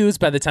of reviews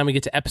by the time we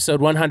get to episode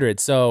 100.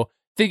 So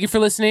thank you for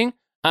listening.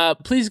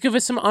 Please give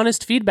us some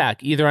honest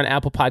feedback, either on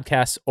Apple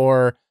Podcasts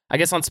or I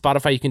guess on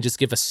Spotify, you can just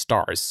give us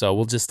stars. So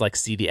we'll just like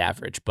see the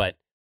average. But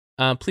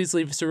please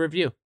leave us a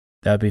review.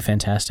 That would be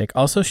fantastic.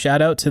 Also,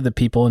 shout out to the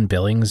people in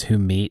Billings who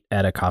meet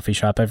at a coffee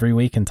shop every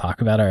week and talk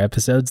about our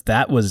episodes.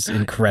 That was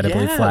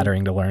incredibly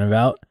flattering to learn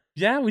about.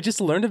 Yeah, we just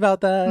learned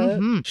about that.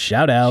 Mhm.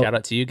 Shout out. Shout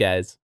out to you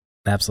guys.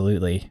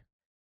 Absolutely.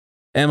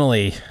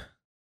 Emily,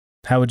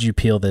 how would you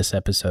peel this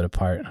episode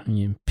apart?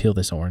 You peel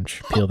this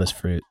orange, peel this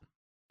fruit.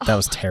 That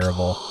was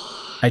terrible.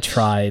 I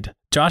tried.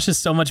 Josh is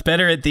so much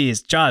better at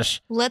these.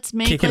 Josh, Let's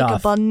make kick it like a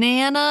off.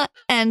 banana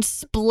and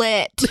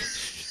split.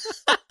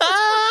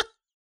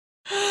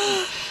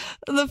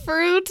 The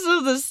fruits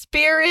of the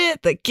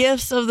Spirit, the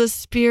gifts of the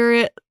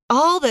Spirit,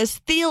 all this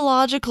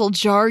theological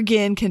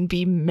jargon can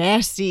be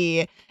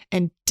messy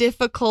and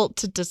difficult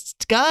to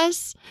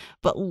discuss,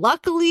 but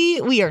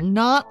luckily we are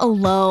not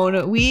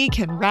alone. We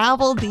can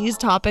ravel these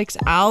topics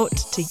out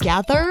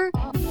together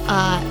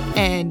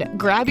and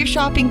grab your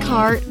shopping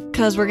cart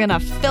because we're going to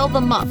fill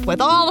them up with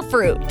all the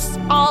fruits,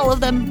 all of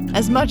them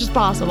as much as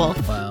possible.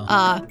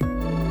 Wow.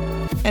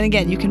 And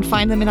again, you can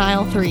find them in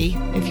aisle 3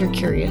 if you're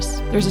curious.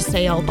 There's a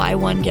sale, buy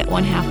one, get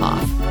one half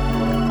off.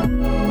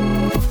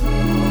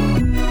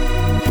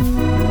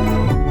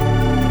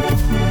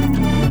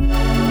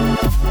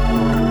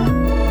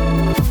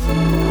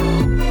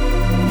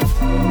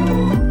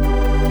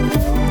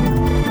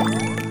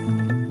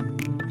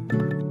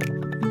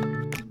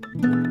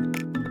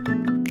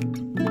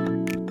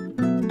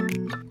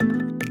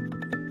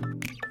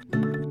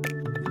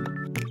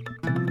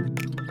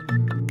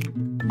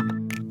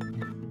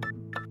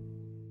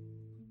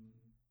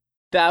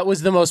 That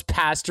was the most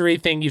pastory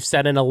thing you've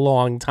said in a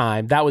long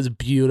time. That was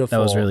beautiful.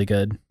 That was really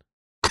good.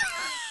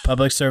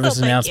 Public service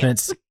thank you.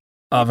 announcements,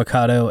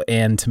 avocado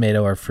and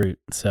tomato are fruit.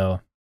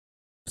 So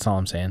that's all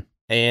I'm saying.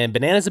 And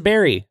banana's a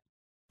berry.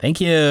 Thank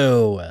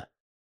you.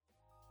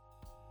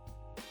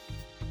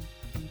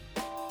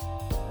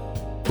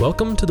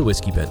 Welcome to the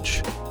Whiskey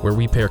Bench, where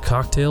we pair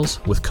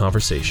cocktails with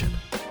conversation.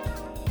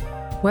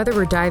 Whether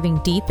we're diving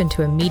deep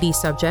into a meaty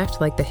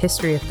subject like the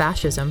history of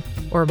fascism,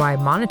 or why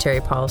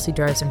monetary policy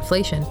drives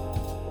inflation,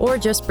 or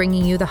just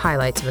bringing you the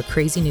highlights of a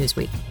crazy news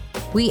week,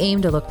 we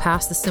aim to look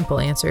past the simple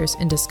answers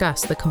and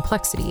discuss the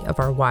complexity of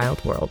our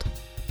wild world.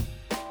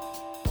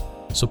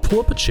 So pull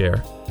up a chair,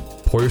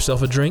 pour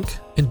yourself a drink,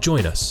 and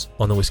join us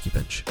on the Whiskey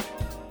Bench.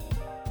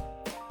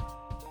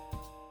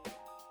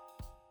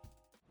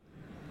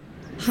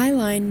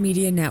 Highline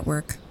Media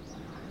Network.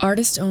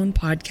 Artist-owned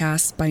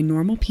podcasts by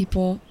normal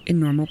people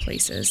in normal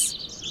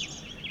places.